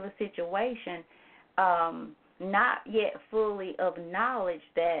particular situation, not yet fully of knowledge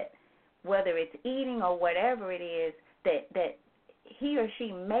that whether it's eating or whatever it is, that he or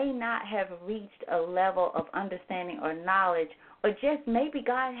she may not have reached a level of understanding or knowledge, or just maybe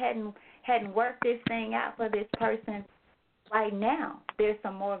God hadn't worked this thing out for this person right now. There's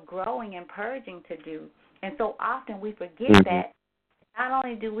some more growing and purging to do. And so often we forget that. Not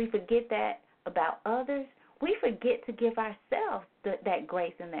only do we forget that about others, we forget to give ourselves that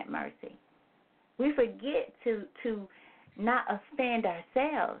grace and that mercy. We forget to not offend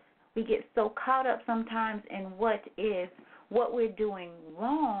ourselves. We get so caught up sometimes in what we're doing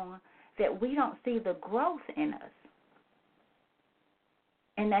wrong that we don't see the growth in us.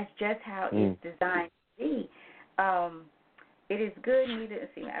 And that's just how it's designed to be. It is good neither,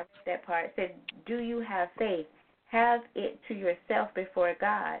 see, I read that part. It said, do you have faith? Have it to yourself before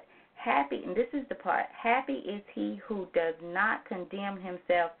God. Happy, and this is the part, happy is he who does not condemn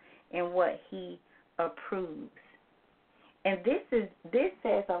himself in what he approves. And this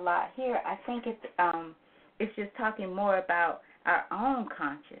says a lot here. I think it's just talking more about our own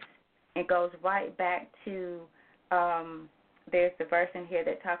conscience. It goes right back to there's the verse in here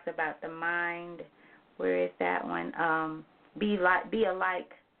that talks about the mind. Where is that one? Be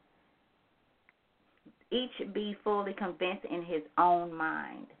alike. Each be fully convinced in his own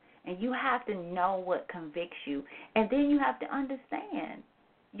mind. And you have to know what convicts you. And then you have to understand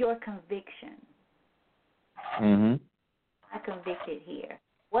your conviction. Mm-hmm. I convicted here.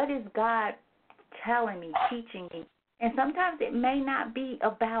 What is God telling me, teaching me? And sometimes it may not be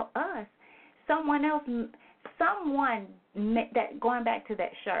about us. Someone that, going back to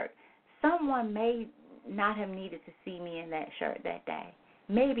that shirt, someone may not have needed to see me in that shirt that day.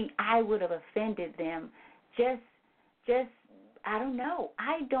 Maybe I would have offended them just I don't know.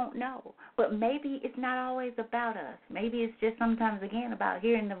 I don't know. But maybe it's not always about us. Maybe it's just sometimes, again, about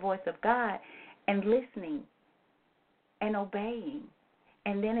hearing the voice of God and listening and obeying.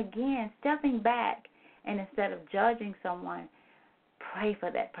 And then, again, stepping back and instead of judging someone, pray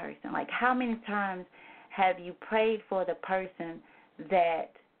for that person. Like, how many times have you prayed for the person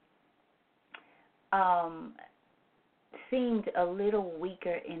that seemed a little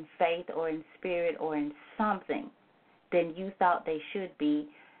weaker in faith or in spirit or in something than you thought they should be,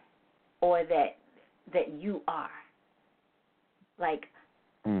 or that you are? Like,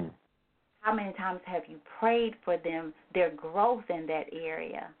 how many times have you prayed for them, their growth in that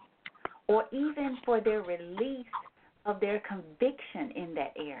area, or even for their release of their conviction in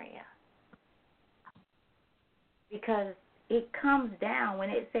that area? Because it comes down when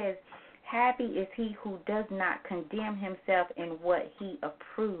it says, happy is he who does not condemn himself in what he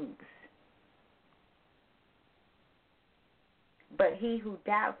approves. But he who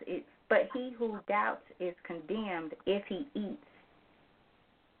doubts is condemned if he eats.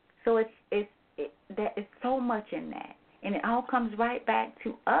 So it's so much in that. And it all comes right back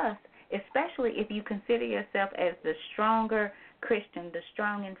to us, especially if you consider yourself as the stronger Christian, the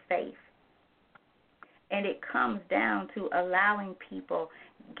strong in faith. And it comes down to allowing people,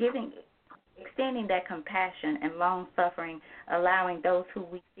 extending that compassion and long-suffering, allowing those who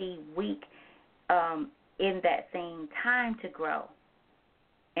we see weak in that same time to grow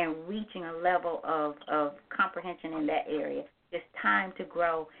and reaching a level of comprehension in that area. It's time to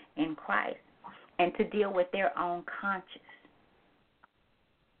grow in Christ and to deal with their own conscience.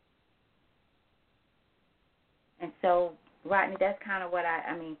 And so, Rodney, that's kind of what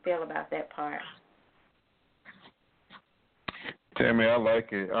I feel about that part. Tammy, I like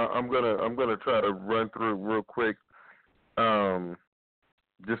it. I'm gonna try to run through real quick.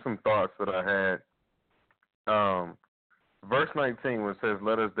 Just some thoughts that I had. Verse 19, where it says,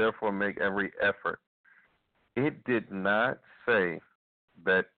 "Let us therefore make every effort." It did not say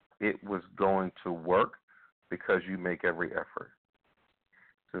that it was going to work because you make every effort.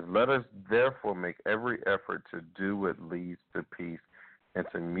 It says, "Let us therefore make every effort to do what leads to peace and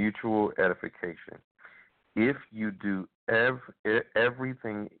to mutual edification." If you do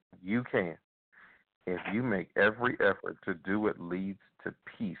everything you can, if you make every effort to do what leads to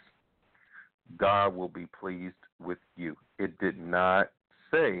peace, God will be pleased with you. It did not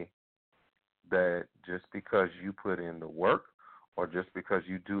say that just because you put in the work or just because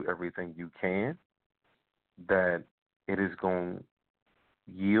you do everything you can, that it is going to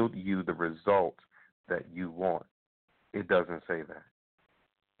yield you the result that you want. It doesn't say that.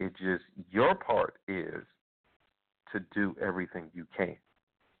 It just, your part is to do everything you can.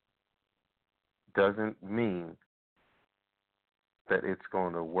 Doesn't mean that it's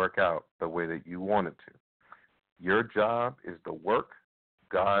going to work out the way that you want it to. Your job is the work.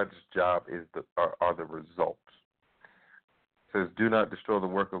 God's job is are the results. It says, do not destroy the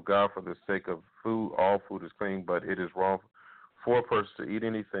work of God for the sake of food. All food is clean, but it is wrong for a person to eat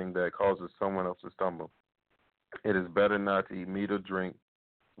anything that causes someone else to stumble. It is better not to eat meat or drink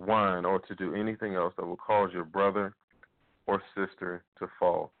wine or to do anything else that will cause your brother or sister to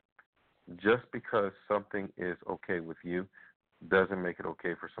fall. Just because something is okay with you doesn't make it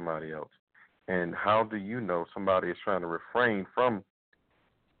okay for somebody else. And how do you know somebody is trying to refrain from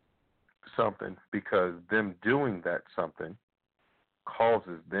something because them doing that something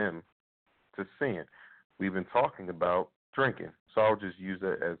causes them to sin? We've been talking about drinking, so I'll just use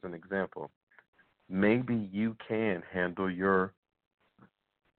that as an example. Maybe you can handle your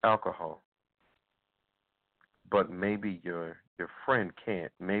alcohol, but maybe your friend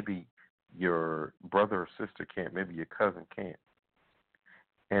can't. Maybe your brother or sister can't. Maybe your cousin can't.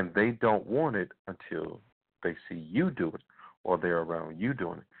 And they don't want it until they see you do it or they're around you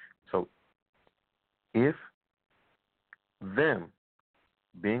doing it. So if them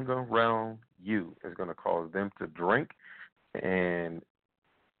being around you is going to cause them to drink and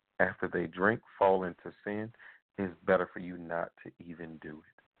after they drink fall into sin, it's better for you not to even do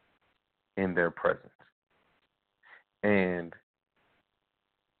it in their presence. And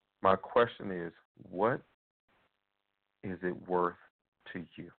my question is, what is it worth to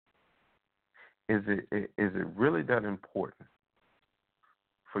you? Is it really that important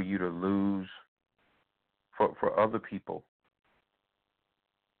for you to lose, for other people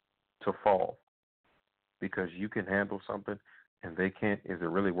to fall because you can handle something and they can't? Is it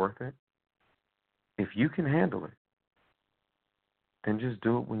really worth it? If you can handle it, then just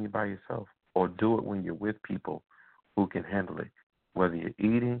do it when you're by yourself or do it when you're with people who can handle it. Whether you're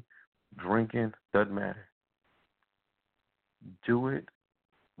eating, drinking, doesn't matter. Do it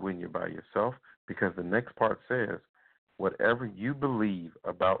when you're by yourself, because the next part says, whatever you believe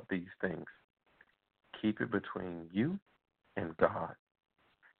about these things, keep it between you and God.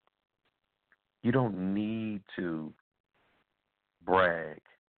 You don't need to brag.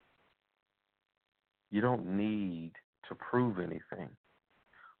 You don't need to prove anything.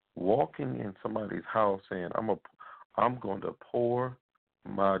 Walking in somebody's house saying, I'm going to pour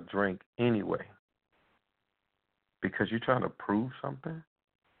my drink anyway because you're trying to prove something,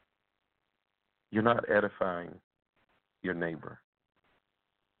 you're not edifying your neighbor.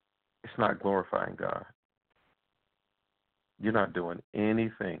 It's not glorifying God. You're not doing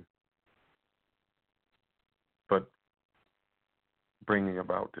anything but bringing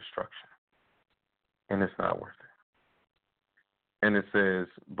about destruction. And it's not worth it. And it says,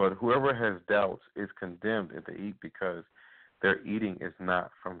 but whoever has doubts is condemned to eat because their eating is not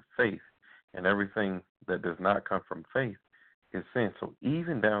from faith. And everything that does not come from faith is sin. So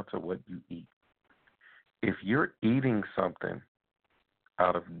even down to what you eat. If you're eating something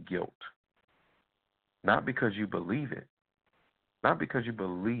out of guilt, not because you believe it, not because you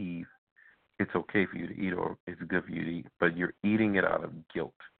believe it's okay for you to eat or it's good for you to eat, but you're eating it out of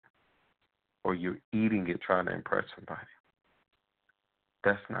guilt or you're eating it trying to impress somebody,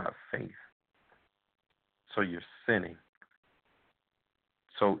 that's not faith. So you're sinning.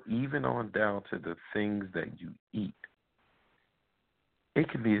 So even on down to the things that you eat, it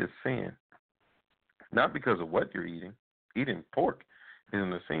can be a sin. Not because of what you're eating. Eating pork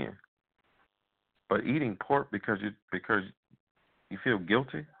isn't a sin. But eating pork because you feel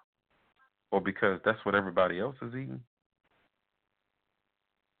guilty or because that's what everybody else is eating,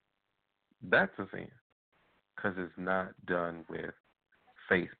 that's a sin because it's not done with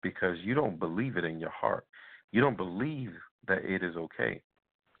faith, because you don't believe it in your heart. You don't believe that it is okay.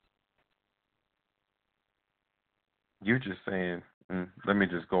 You're just saying, let me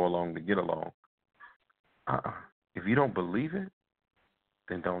just go along to get along. If you don't believe it,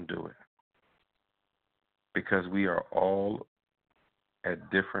 then don't do it. Because we are all at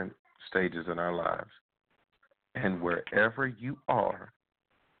different stages in our lives. And wherever you are,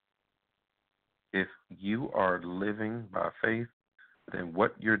 if you are living by faith, then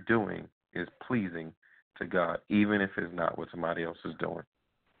what you're doing is pleasing to God, even if it's not what somebody else is doing.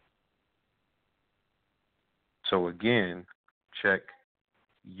 So again, check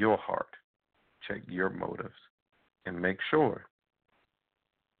your heart. Check your motives. and make sure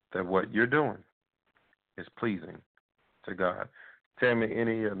that what you're doing is pleasing to God. Tammy,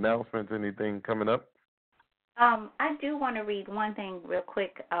 any announcements, anything coming up? I do want to read one thing real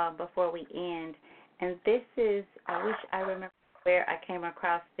quick before we end, and this is, I wish I remember where I came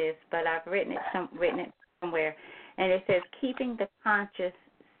across this, but I've written it somewhere, and it says, keeping the conscience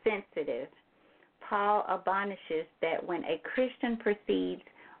sensitive. Paul admonishes that when a Christian proceeds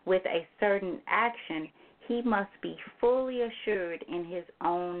with a certain action, he must be fully assured in his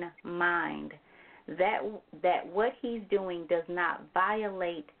own mind that what he's doing does not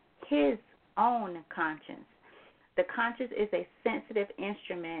violate his own conscience. The conscience is a sensitive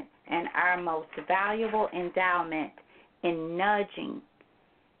instrument and our most valuable endowment in nudging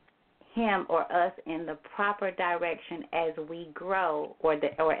him or us in the proper direction as we grow or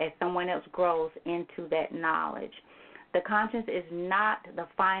as someone else grows into that knowledge. The conscience is not the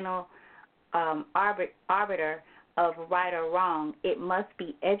final arbiter of right or wrong. It must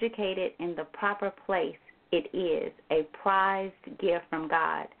be educated in the proper place. It is a prized gift from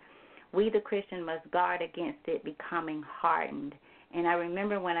God. We, the Christian, must guard against it becoming hardened. And I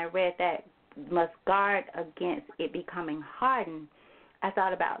remember when I read that, must guard against it becoming hardened, I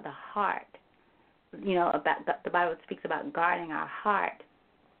thought about the heart. You know, about the Bible speaks about guarding our heart.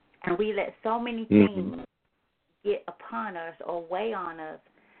 And we let so many things get upon us or weigh on us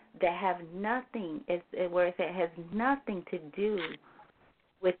that have nothing, where it said has nothing to do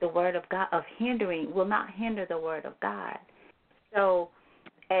with the Word of God, will not hinder the Word of God. So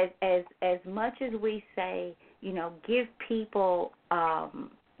as much as we say, you know, give people a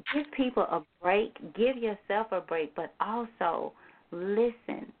break, give yourself a break, but also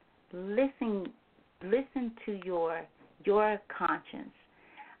listen to your conscience.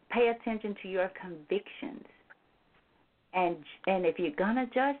 Pay attention to your convictions. And if you're going to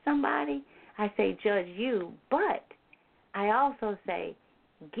judge somebody, I say judge you, but I also say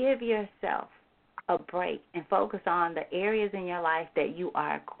give yourself a break and focus on the areas in your life that you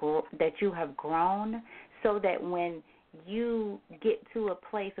have grown, so that when you get to a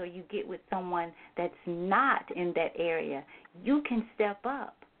place or you get with someone that's not in that area, you can step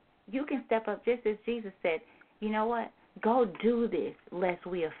up. You can step up just as Jesus said, you know what, go do this lest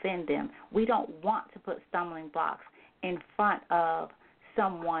we offend them. We don't want to put stumbling blocks in front of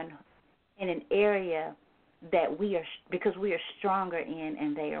someone in an area that because we are stronger in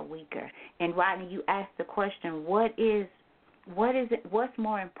and they are weaker. And Rodney, you asked the question, what's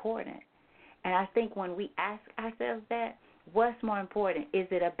more important? And I think when we ask ourselves that, what's more important? Is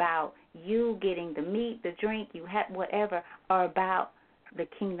it about you getting the meat, the drink, you have whatever, or about the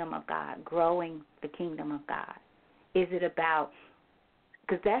kingdom of God, growing the kingdom of God? Is it about,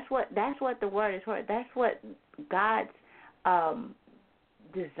 because that's what the word is for. That's what God's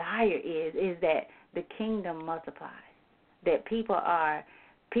desire is that the kingdom multiplies, that people are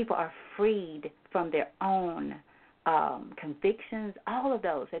freed from their own convictions, all of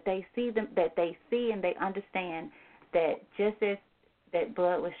those, that they see and they understand that just as that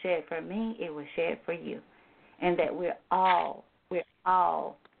blood was shed for me, it was shed for you, and that we're all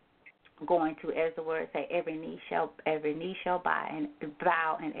going to, as the word say, every knee shall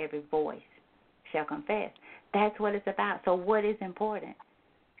bow and every voice shall confess. That's what it's about. So what is important?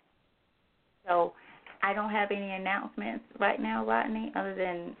 So I don't have any announcements right now, Rodney, other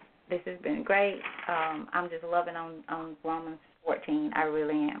than this has been great. I'm just loving on Romans 14. I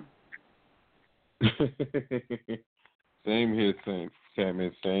really am. Same here,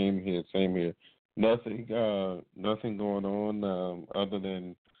 Tammy. Same here. Nothing going on other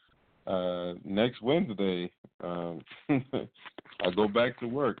than next Wednesday. I go back to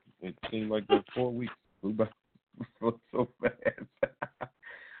work. It seemed like those 4 weeks flew by so fast.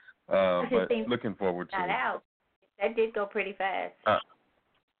 But looking forward to it. Out. That did go pretty fast.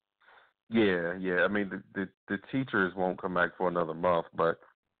 Yeah. I mean, the teachers won't come back for another month, but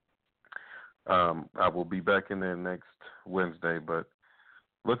I will be back in there next Wednesday. But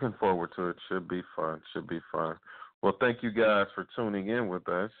looking forward to it. Should be fun. Well, thank you guys for tuning in with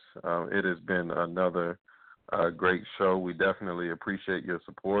us. It has been another great show. We definitely appreciate your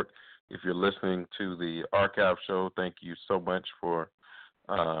support. If you're listening to the archive show, thank you so much for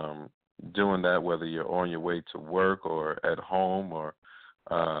doing that, whether you're on your way to work or at home or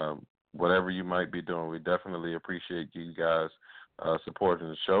whatever you might be doing. We definitely appreciate you guys supporting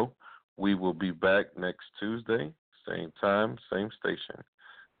the show. We will be back next Tuesday, same time, same station.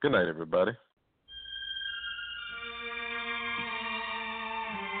 Good night, everybody.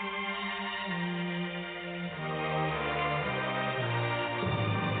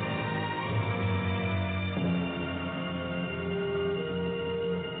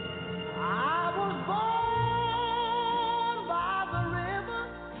 I was born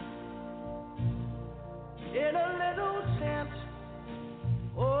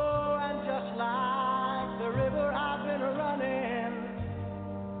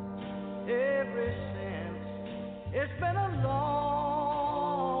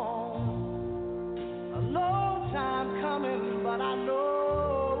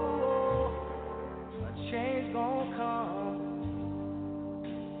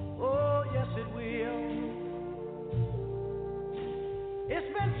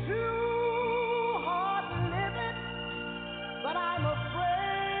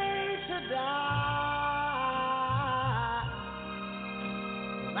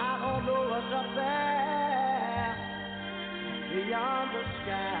the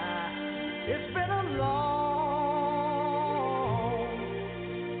sky. It's been a long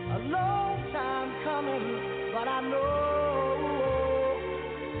time coming, but I know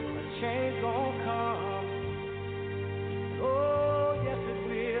a change gonna come. Oh, yes it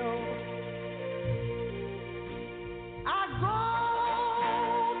will. I go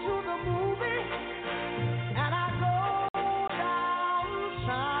to the movie and I go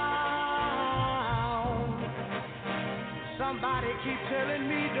downtown. Somebody keep telling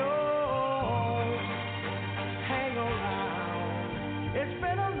me don't hang around. It's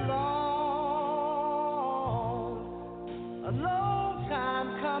been a long time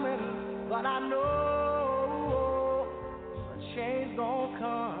coming, but I know a change gonna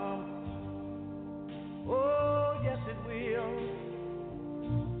come. Oh, yes it will.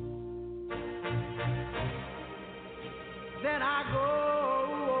 Then I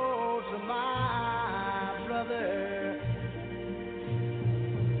go to my brother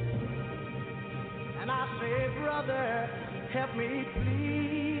and I say, brother, help me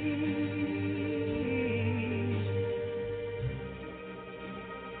please.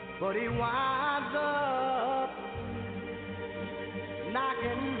 But he whines